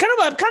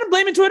 I'm kind of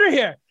blaming Twitter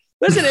here.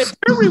 Listen, if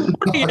they're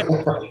rewarding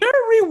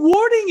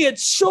it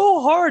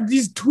so hard.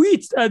 These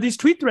tweet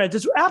threads.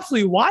 It's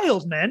absolutely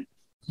wild, man.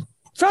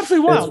 It's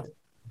absolutely wild.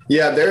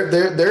 Yeah,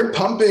 they're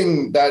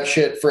pumping that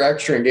shit for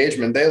extra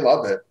engagement. They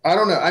love it. I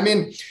don't know. I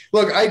mean,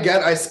 look,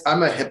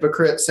 I'm a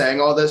hypocrite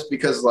saying all this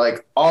because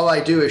like all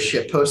I do is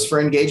shit posts for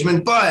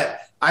engagement. But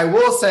I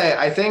will say,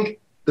 I think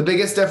the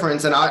biggest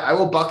difference, and I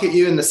will bucket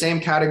you in the same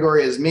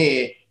category as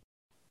me,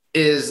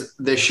 is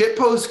the shit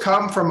posts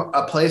come from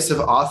a place of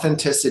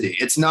authenticity.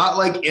 It's not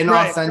like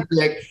inauthentic.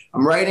 Right.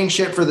 I'm writing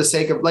shit for the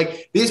sake of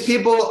like, these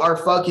people are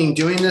fucking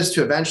doing this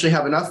to eventually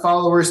have enough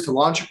followers to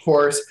launch a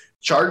course,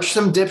 charge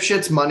some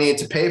dipshits money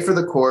to pay for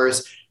the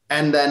course,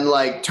 and then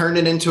like turn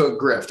it into a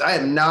grift. I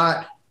am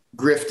not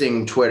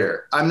grifting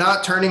Twitter. I'm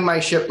not turning my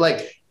ship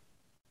like,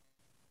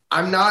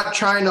 I'm not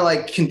trying to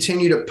like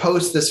continue to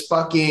post this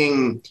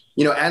fucking,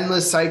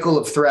 endless cycle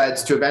of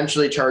threads to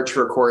eventually charge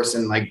for a course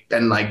and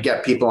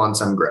get people on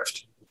some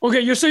grift.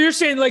 Okay. So you're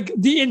saying like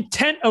the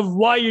intent of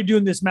why you're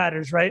doing this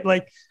matters, right?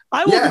 Like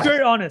I will be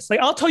very honest. Like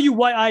I'll tell you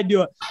why I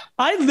do it.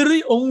 I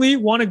literally only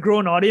want to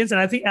grow an audience.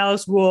 And I think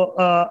Alice will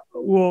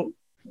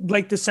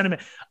like this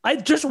sentiment. I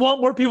just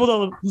want more people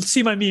to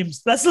see my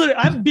memes. That's literally,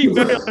 I'm being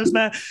very honest,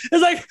 man.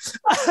 It's like,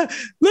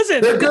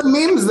 listen. They're good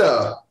memes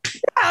though. Yeah,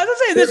 I was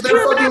gonna say,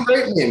 they're fucking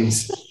great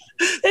memes.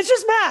 It's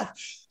just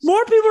math.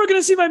 More people are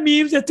going to see my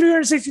memes at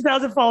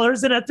 360,000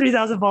 followers than at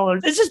 3,000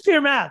 followers. It's just pure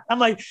math. I'm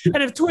like,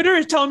 and if Twitter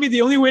is telling me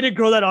the only way to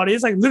grow that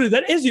audience, like literally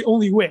that is the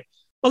only way.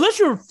 unless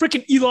you're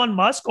freaking Elon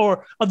Musk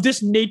or of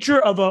this nature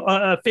of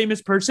a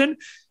famous person,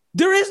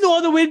 there is no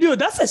other way to do it.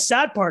 That's the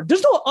sad part.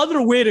 There's no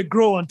other way to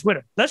grow on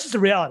Twitter. That's just the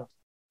reality.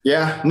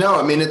 Yeah, no,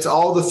 I mean, it's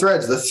all the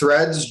threads. The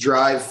threads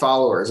drive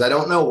followers. I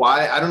don't know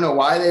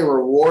why they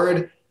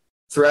reward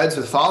threads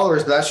with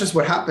followers, but that's just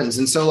what happens.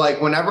 And so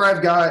like whenever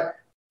I've got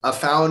a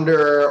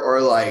founder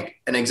or like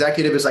an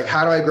executive is like,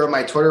 how do I grow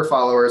my Twitter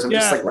followers? I'm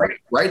just like,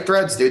 write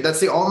threads, dude. That's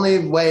the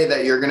only way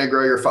that you're going to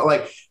grow your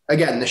like,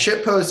 again, the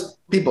shit posts,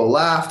 people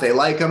laugh, they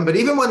like them. But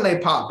even when they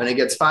pop and it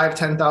gets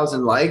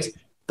 10,000 likes,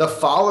 the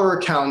follower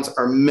counts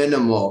are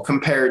minimal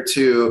compared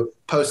to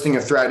posting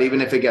a thread, even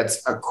if it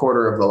gets a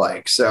quarter of the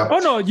likes. So, oh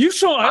no, you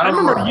show. I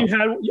remember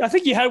I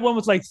think you had one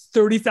with like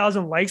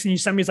 30,000 likes, and you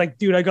sent me, it's like,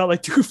 dude, I got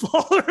like 2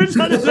 followers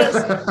out of this.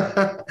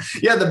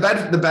 Yeah,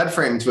 the bed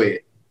frame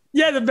tweet.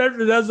 Yeah, the bed.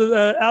 That's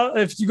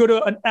if you go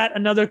to at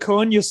another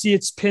Cohen, you'll see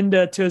it's pinned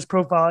to his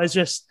profile. It's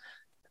just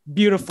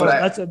beautiful.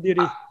 That's a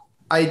beauty.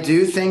 I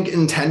do think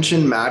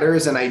intention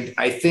matters, and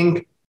I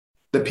think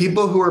the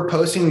people who are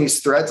posting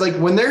these threads, like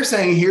when they're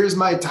saying, here's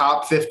my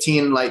top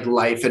 15 like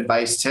life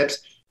advice tips,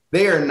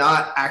 they are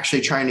not actually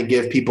trying to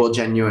give people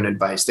genuine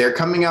advice. They're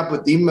coming up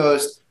with the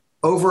most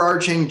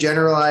overarching,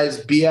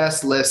 generalized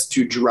BS list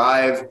to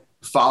drive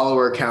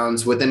follower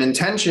counts with an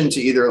intention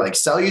to either like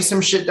sell you some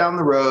shit down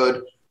the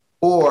road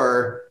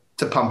or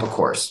to pump a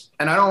course.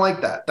 And I don't like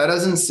that. That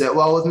doesn't sit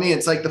well with me.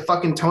 It's like the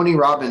fucking Tony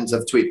Robbins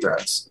of tweet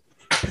threads.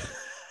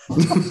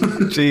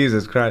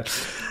 Jesus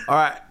Christ. All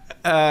right.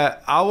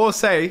 I will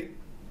say,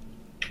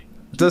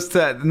 just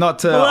not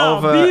to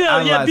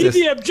overanalyze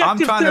this. I'm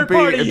trying to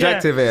be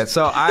objective here.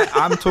 So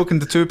I'm talking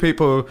to 2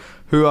 people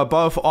who are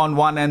both on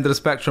one end of the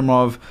spectrum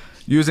of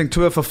using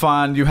Twitter for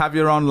fun. You have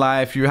your own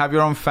life. You have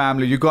your own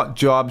family. You got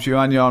jobs. You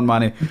earn your own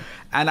money.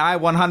 And I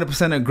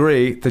 100%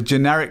 agree. The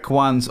generic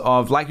ones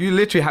of like, you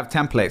literally have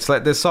templates.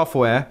 Like there's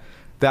software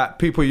that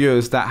people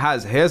use that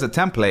has, here's a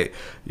template.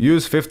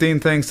 Use 15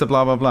 things to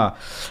blah, blah, blah.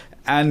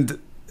 And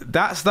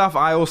that stuff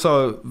I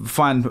also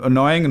find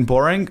annoying and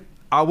boring.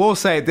 I will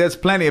say there's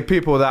plenty of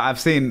people that I've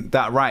seen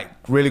that write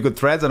really good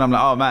threads, and I'm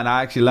like, oh man,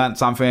 I actually learned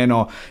something,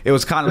 or it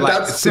was kind of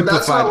like simplified.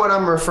 That's not what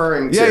I'm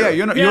referring to. Yeah,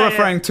 you're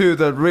referring to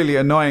the really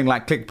annoying,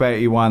 like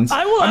clickbaity ones.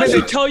 I will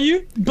actually tell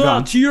you,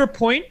 Bilal, to your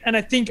point, and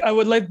I think I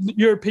would like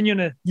your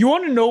opinion. You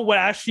want to know what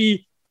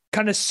actually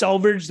kind of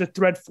salvaged the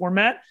thread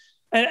format?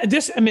 And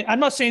this, I mean, I'm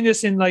not saying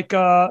this in like,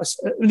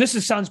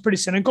 sounds pretty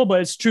cynical,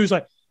 but it's true. It's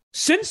like,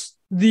 since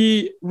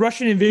the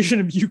Russian invasion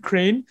of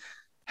Ukraine,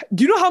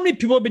 do you know how many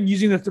people have been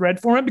using the thread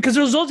format? Because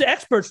there's those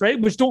experts,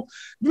 right? Which don't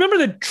remember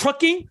the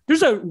trucking.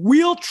 There's a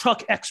wheel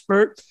truck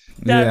expert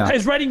that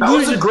is writing. That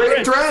was a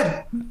great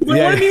thread. What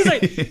I mean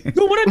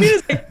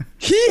is like,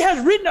 he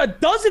has written a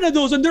dozen of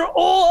those, and they're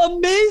all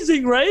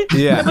amazing, right?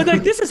 Yeah. But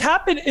like this has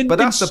happened in. But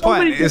that's in the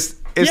point.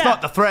 It's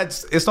not the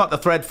threads. It's not the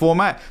thread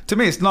format. To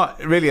me, it's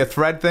not really a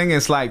thread thing.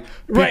 It's like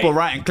people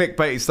writing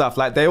clickbaity stuff.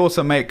 Like they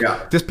also make.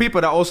 There's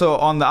people that also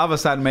on the other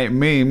side make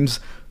memes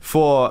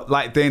for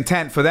like the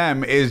intent for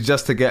them is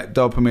just to get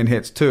dopamine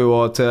hits too,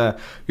 or to,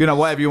 you know,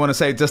 whatever you want to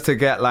say, just to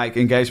get like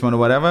engagement or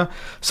whatever.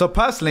 So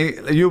personally,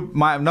 you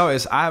might have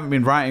noticed I haven't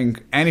been writing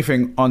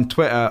anything on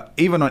Twitter,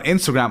 even on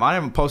Instagram. I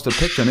haven't posted a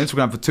picture on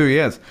Instagram for 2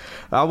 years.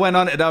 I went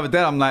on it the other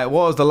day. I'm like,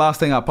 what was the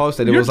last thing I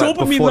posted? It Your was like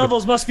dopamine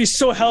levels must be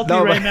so healthy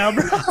right now,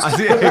 bro.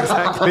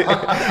 Exactly.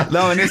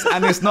 No,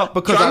 and it's not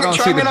because I don't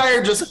see. Chung and I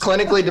are just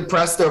clinically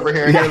depressed over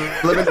here.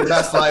 You're living the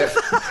best life.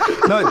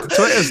 No,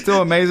 Twitter's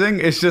still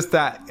amazing. It's just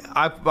that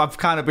I've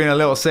kind of been a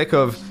little sick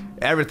of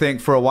everything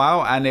for a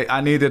while, and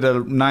I needed a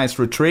nice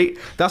retreat.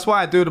 That's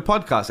why I do the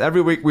podcast.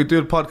 Every week we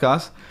do the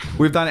podcast.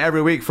 We've done it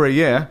every week for a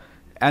year.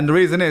 And the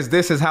reason is,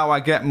 this is how I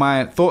get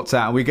my thoughts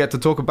out. We get to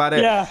talk about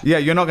it. Yeah,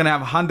 you're not going to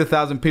have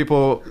 100,000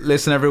 people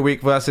listen every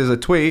week versus a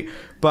tweet.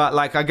 But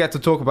like, I get to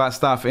talk about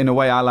stuff in a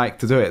way I like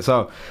to do it.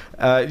 So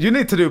you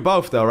need to do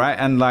both though, right?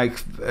 And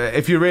like,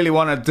 if you really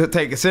want to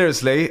take it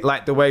seriously,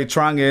 like the way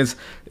Trung is,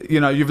 you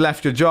know, you've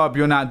left your job,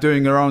 you're now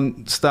doing your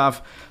own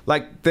stuff.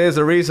 Like there's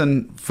a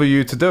reason for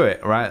you to do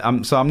it,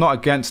 right? So I'm not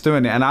against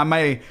doing it. And I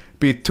may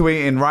be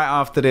tweeting right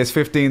after this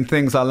 15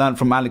 things I learned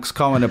from Alex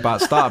Cohen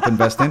about startup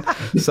investing.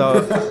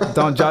 So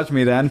don't judge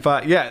me then.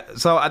 But yeah,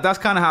 so that's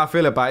kind of how I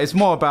feel about it. It's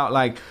more about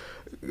like,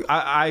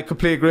 I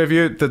completely agree with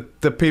you.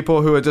 The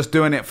people who are just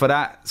doing it for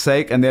that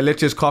sake and they're literally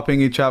just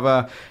copying each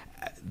other,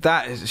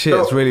 that shit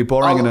is really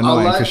boring and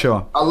annoying for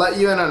sure. I'll let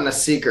you in on a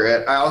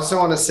secret. I also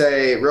want to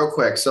say real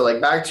quick. So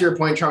like back to your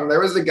point, Trung, there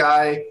was a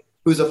guy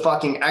who's a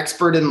fucking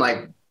expert in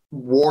like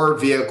war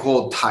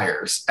vehicle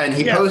tires. And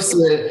he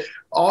posted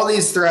all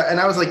these threads. And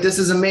I was like, this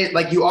is amazing.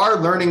 Like you are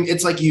learning.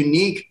 It's like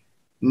unique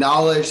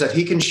knowledge that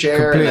he can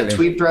share. Completely. And a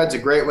tweet thread's a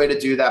great way to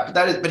do that.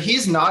 But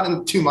he's not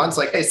in 2 months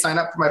like, hey, sign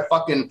up for my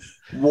fucking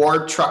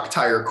war truck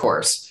tire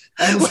course.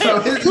 And we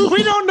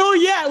don't know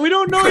yet. We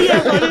don't know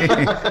yet, buddy.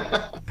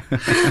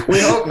 We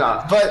hope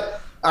not.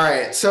 But all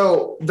right.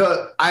 So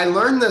I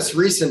learned this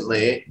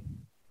recently.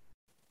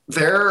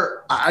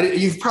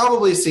 You've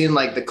probably seen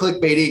like the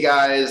clickbaity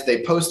guys,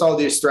 they post all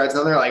these threads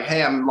and they're like,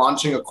 hey, I'm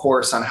launching a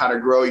course on how to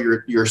grow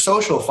your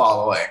social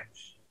following.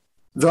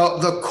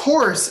 The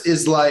course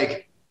is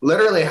like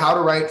literally how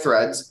to write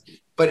threads,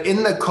 but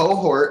in the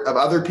cohort of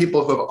other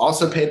people who have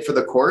also paid for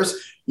the course,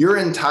 your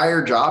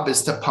entire job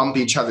is to pump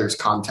each other's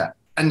content.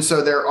 And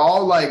so they're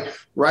all like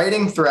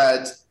writing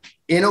threads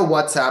in a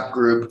WhatsApp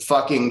group,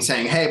 fucking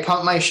saying, hey,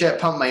 pump my shit,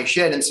 pump my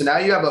shit. And so now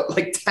you have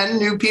like 10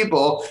 new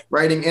people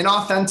writing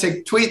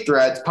inauthentic tweet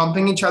threads,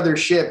 pumping each other's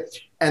shit.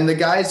 And the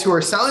guys who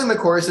are selling the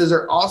courses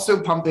are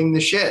also pumping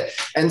the shit.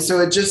 And so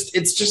it's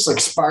just like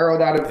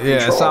spiraled out of control.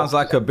 Yeah, it sounds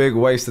like a big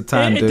waste of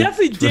time, It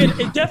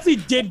definitely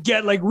did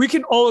get, like, we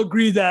can all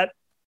agree that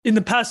in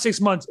the past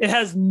 6 months, it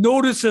has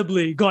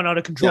noticeably gone out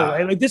of control,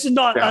 right? Like, this is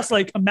not us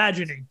like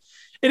imagining.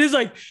 It is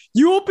like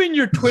you open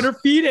your Twitter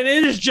feed and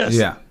it is just,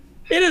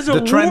 it is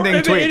the trending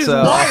tweets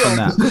are often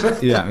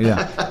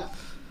that.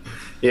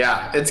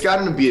 Yeah, it's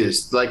gotten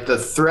abused. Like the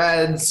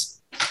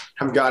threads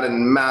have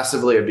gotten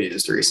massively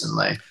abused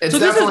recently. It's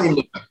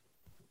definitely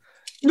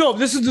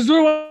this is what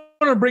I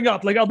want to bring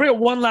up. Like, I'll bring up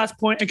one last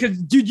point because,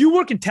 dude, you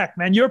work in tech,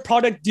 man. Your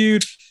product,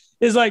 dude,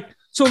 is like,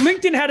 so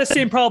LinkedIn had the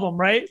same problem,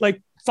 right?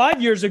 Like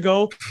 5 years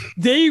ago,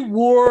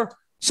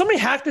 somebody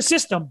hacked the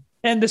system,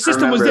 and the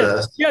system was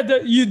this. Yeah,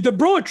 the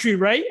Broetry,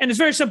 right? And it's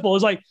very simple.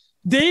 It's like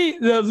the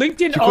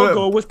LinkedIn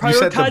algo was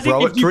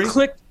prioritizing if you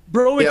click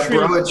Broetry. Yeah,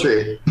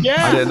 Broetry.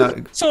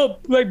 Yeah. So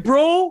like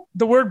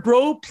the word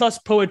bro plus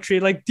poetry.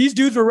 Like these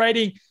dudes were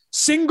writing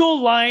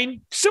single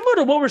line, similar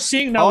to what we're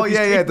seeing now. Oh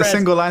yeah, the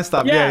single line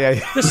stuff. Yeah.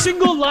 The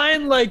single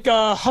line, like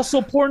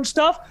hustle porn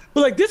stuff.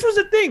 But like this was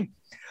the thing.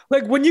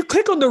 Like when you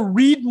click on the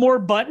read more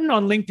button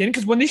on LinkedIn,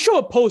 because when they show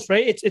a post,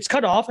 right, it's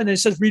cut off and then it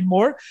says read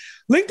more.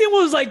 LinkedIn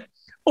was like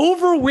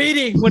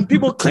overweighting when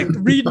people clicked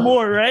read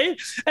more,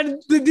 right?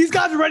 And these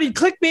guys are writing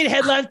clickbait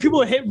headlines. People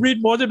would hit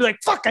read more. They'd be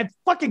like, fuck, I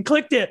fucking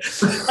clicked it.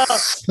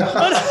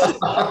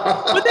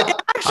 But they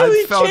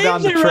actually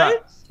changed it, right?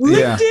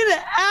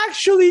 LinkedIn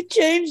actually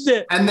changed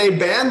it. And they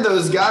banned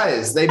those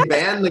guys. They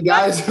banned the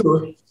guys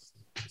who...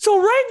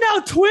 So right now,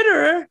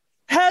 Twitter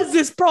has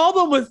this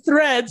problem with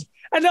threads.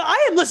 And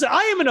I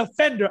am an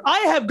offender. I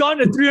have gone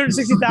to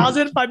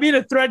 360,000 by being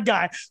a thread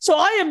guy. So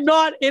I am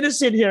not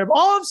innocent here.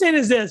 All I'm saying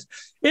is this.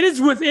 It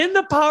is within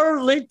the power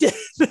of LinkedIn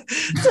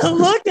to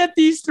look at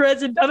these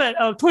threads and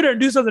Twitter and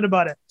do something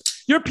about it.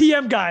 You're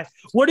PM guy.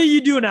 What are you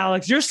doing,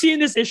 Alex? You're seeing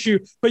this issue,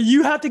 but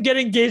you have to get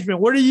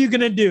engagement. What are you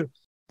going to do?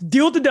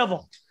 Deal with the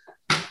devil.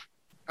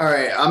 All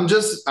right. I'm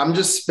just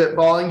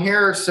spitballing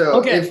here.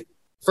 So if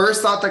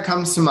first thought that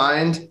comes to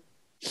mind,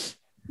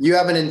 you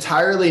have an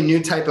entirely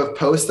new type of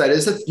post that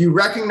is, you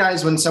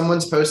recognize when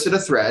someone's posted a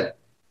thread,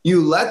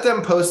 you let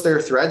them post their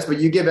threads, but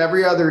you give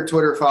every other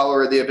Twitter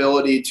follower the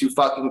ability to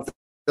fucking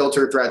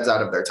filter threads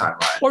out of their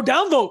timeline. Or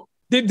downvote.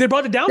 They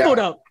brought the downvote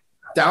out.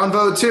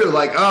 Downvote too.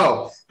 Like,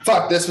 oh,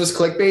 fuck, this was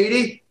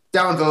clickbaity.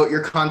 Downvote,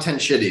 your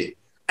content shitty.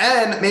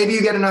 And maybe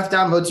you get enough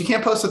downvotes, you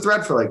can't post a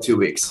thread for like 2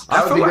 weeks.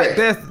 I feel like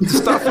this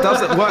stuff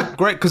doesn't work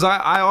great because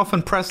I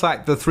often press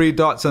like the 3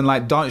 dots and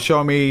like don't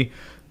show me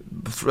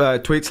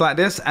tweets like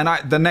this, and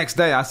the next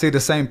day I see the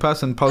same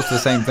person post the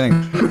same thing.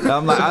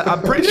 I'm like,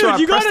 I'm pretty sure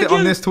I pressed it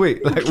on this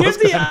tweet. Like, give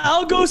the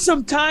algo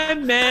some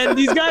time, man.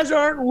 These guys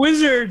aren't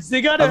wizards.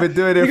 I've been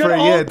doing it for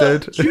a year,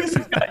 dude.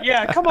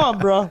 Yeah, come on,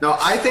 bro. No,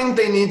 I think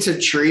they need to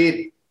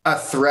treat a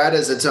thread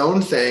as its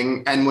own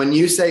thing. And when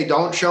you say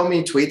don't show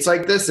me tweets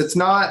like this, it's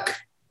not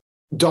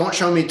don't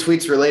show me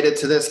tweets related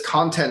to this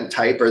content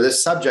type or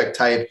this subject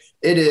type.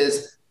 It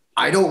is,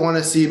 I don't want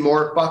to see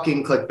more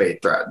fucking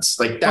clickbait threads.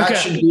 Like that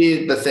should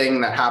be the thing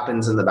that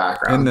happens in the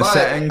background. In the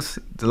settings,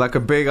 like a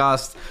big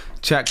ass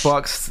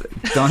checkbox.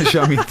 Don't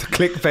show me the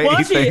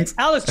clickbait things.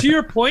 Alice, to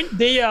your point,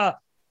 they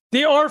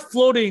are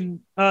floating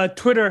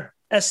Twitter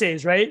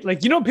essays, right?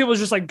 Like, people are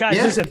just like, guys,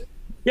 listen.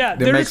 Yeah.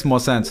 It makes more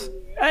sense.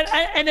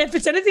 And if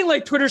it's anything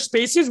like Twitter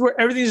Spaces where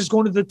everything's just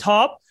going to the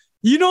top,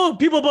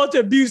 people about to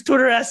abuse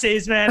Twitter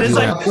essays, man. It's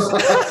like,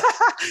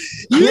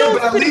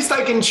 but at least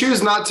I can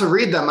choose not to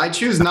read them. I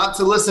choose not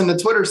to listen to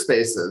Twitter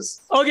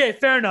Spaces. Okay,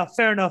 fair enough,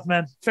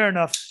 man. Fair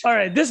enough. All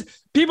right,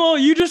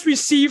 you just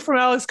received from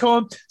Alex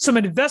Cohen some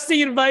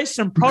investing advice,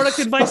 some product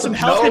advice, some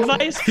health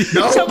advice,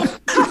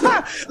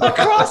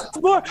 across the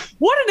board.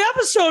 What an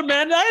episode,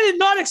 man! I did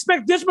not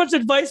expect this much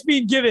advice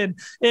being given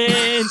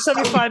in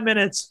 75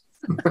 minutes.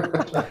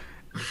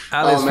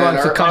 Alex,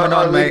 thanks for coming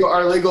on, mate.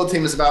 Our legal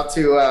team is about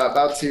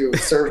to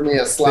serve me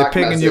a Slack.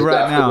 They're pinging you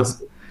right now.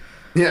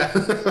 Yeah.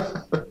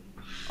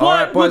 All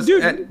right, boys.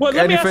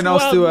 Anything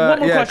else to? Go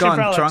on,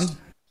 Trung.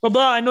 Well,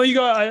 I know you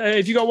got.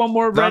 If you got one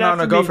more,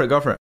 no, go for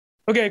it.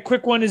 Okay,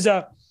 quick one is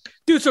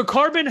dude. So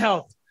Carbon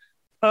Health.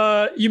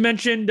 You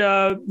mentioned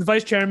the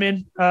vice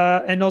chairman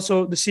and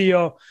also the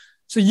CEO.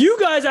 So you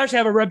guys actually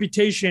have a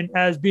reputation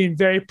as being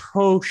very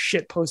pro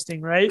shit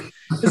posting, right?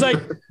 It's like,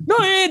 no,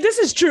 this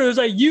is true. It's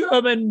like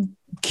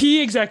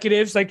key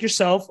executives like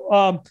yourself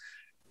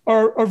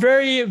are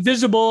very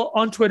visible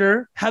on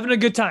Twitter, having a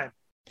good time.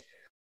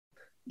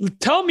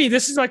 Tell me,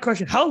 this is my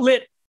question. How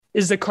lit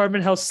is the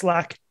Carbon Health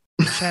Slack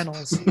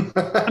channels?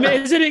 I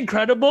mean, is it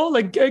incredible?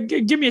 Like,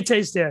 give me a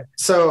taste there.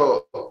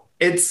 So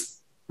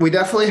we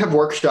definitely have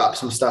workshopped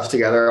some stuff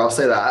together. I'll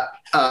say that.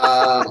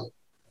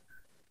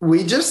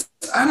 we just,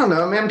 I don't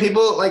know, man.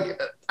 People like,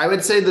 I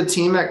would say the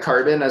team at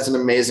Carbon has an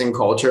amazing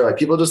culture. Like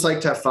people just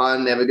like to have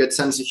fun. They have a good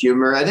sense of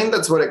humor. I think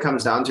that's what it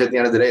comes down to at the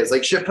end of the day. It's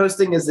like shit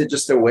posting is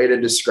just a way to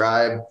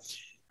describe,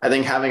 I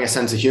think, having a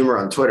sense of humor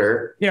on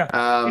Twitter. Yeah.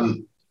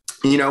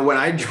 You know, when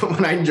I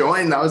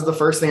joined, that was the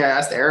first thing I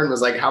asked Aaron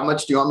was like, how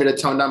much do you want me to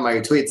tone down my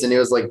tweets? And he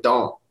was like,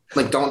 don't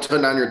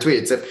tone down your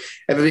tweets. If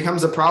it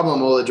becomes a problem,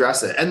 we'll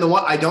address it. And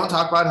I don't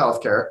talk about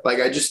healthcare. Like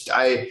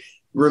I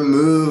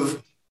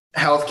remove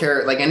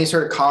healthcare, like any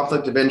sort of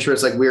conflict of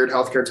interest, like weird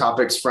healthcare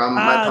topics from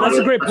my that's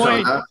a great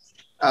point.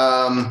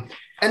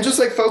 And just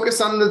like focus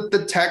on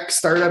the tech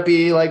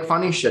startup-y, like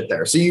funny shit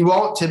there. So you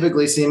won't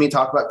typically see me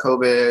talk about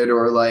COVID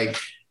or like,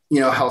 you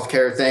know,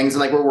 healthcare things.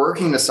 And like, we're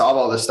working to solve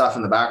all this stuff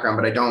in the background,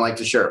 but I don't like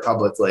to share it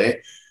publicly.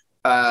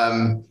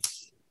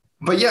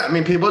 But yeah, I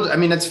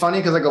mean, it's funny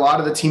because like a lot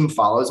of the team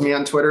follows me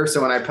on Twitter.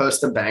 So when I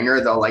post a banger,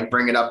 they'll like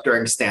bring it up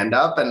during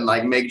stand-up and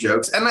like make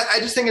jokes. And I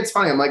just think it's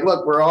funny. I'm like,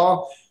 look, we're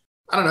all,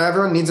 I don't know,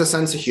 everyone needs a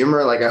sense of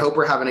humor. Like, I hope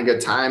we're having a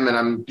good time, and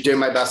I'm doing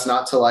my best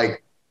not to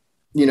like,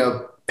 you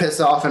know,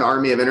 piss off an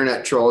army of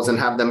internet trolls and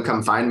have them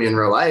come find me in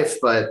real life.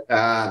 But,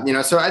 you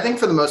know, so I think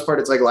for the most part,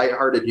 it's like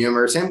lighthearted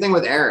humor. Same thing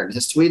with Aaron.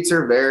 His tweets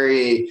are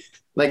very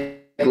like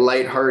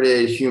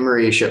lighthearted,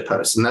 humory shit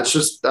posts. And that's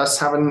just us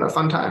having a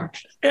fun time.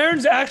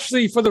 Aaron's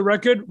actually, for the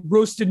record,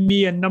 roasted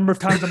me a number of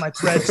times on my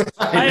threads.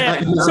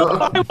 I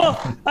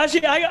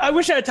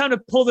wish I had time to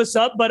pull this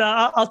up, but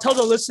I'll tell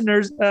the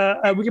listeners, we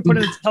can put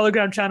it in the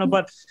Telegram channel,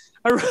 but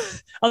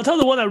I'll tell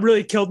the one that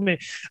really killed me.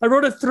 I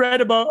wrote a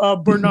thread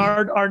about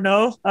Bernard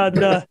Arnault,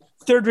 the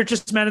third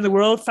richest man in the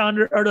world,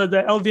 founder or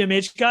the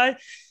LVMH guy.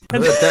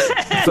 And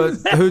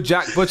who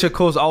Jack Butcher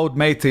calls old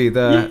matey, it's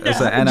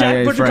an NIA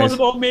Jack Butcher phrase. calls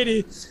him old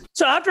matey.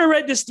 So after I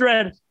read this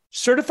thread,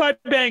 certified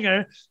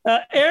banger,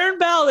 Aaron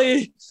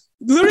Bally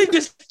literally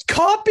just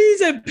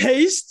copies and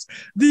pastes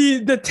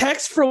the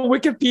text from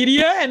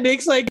Wikipedia and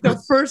makes like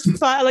the first a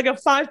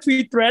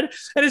 5-tweet thread,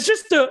 and it's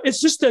just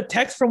the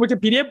text from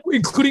Wikipedia,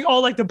 including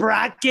all like the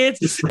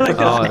brackets. Like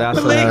that's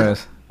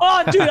hilarious.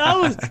 Oh, dude, I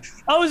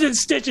was in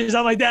stitches.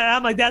 I'm like,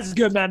 that's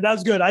good, man.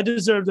 That's good. I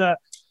deserve that.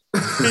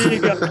 There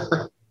you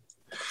go.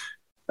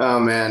 Oh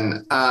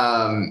man,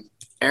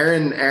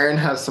 Aaron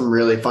has some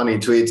really funny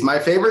tweets. My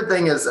favorite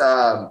thing is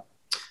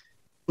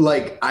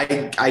like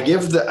I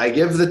give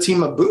the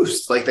team a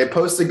boost. Like they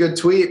post a good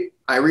tweet,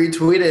 I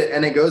retweet it,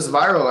 and it goes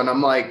viral, and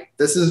I'm like,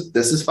 this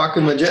is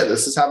fucking legit.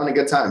 This is having a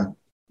good time.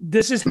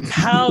 This is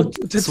how.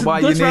 That's why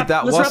you need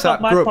that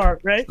WhatsApp group,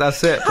 right?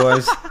 That's it,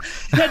 boys.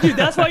 Yeah, dude,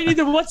 that's why you need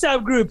the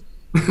WhatsApp group.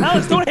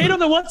 Alex, don't hate on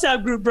the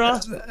WhatsApp group, bro.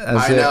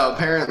 I know.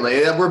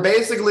 Apparently, we're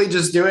basically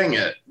just doing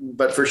it,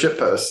 but for shit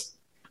posts.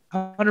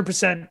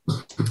 100%.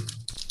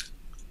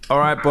 All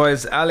right,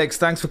 boys. Alex,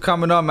 thanks for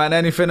coming on, man.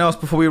 Anything else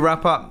before we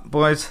wrap up,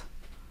 boys?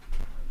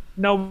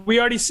 No, we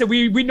already said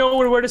we know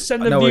where to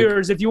send the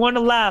viewers. If you want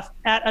to laugh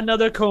at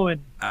another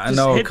Cohen, hit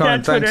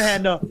that Twitter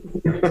handle.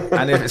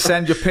 And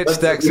send your pitch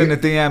decks in the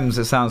DMs,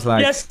 it sounds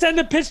like. Yes, send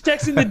the pitch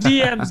decks in the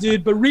DMs,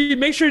 dude. But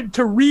make sure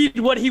to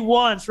read what he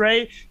wants,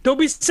 right? Don't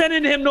be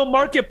sending him no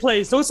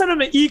marketplace. Don't send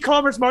him an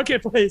e-commerce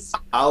marketplace.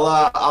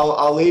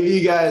 I'll leave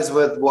you guys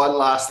with one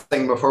last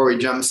thing before we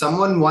jump.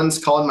 Someone once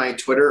called my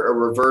Twitter a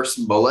reverse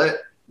bullet.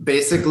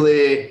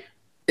 Basically,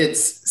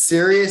 it's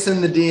serious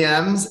in the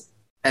DMs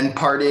and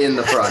party in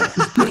the front.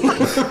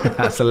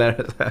 That's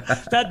hilarious.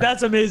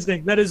 That's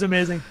amazing. That is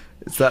amazing.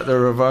 Is that the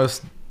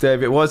reverse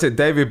David? Was it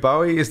David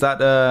Bowie? Is that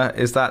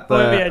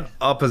the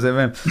opposite of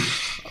him?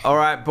 All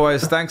right,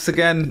 boys. Thanks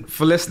again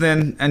for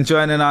listening and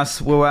joining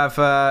us. We'll have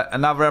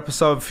another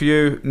episode for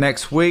you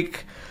next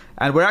week.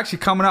 And we're actually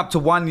coming up to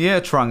 1 year,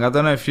 Trung. I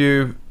don't know if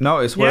you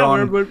noticed. We're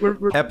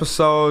on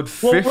episode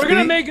 50. Well, we're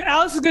going to make...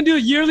 Alex is going to do a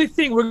yearly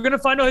thing. We're going to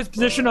find out his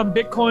position on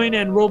Bitcoin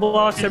and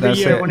Roblox every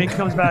year when he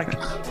comes back.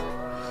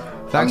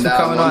 Thanks for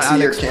coming on,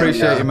 Alex.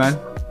 Appreciate you, man.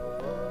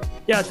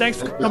 Yeah, thanks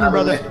for coming,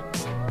 brother.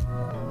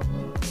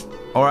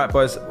 All right,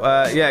 boys.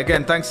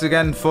 Again, thanks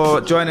again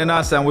for joining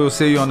us, and we'll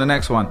see you on the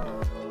next one.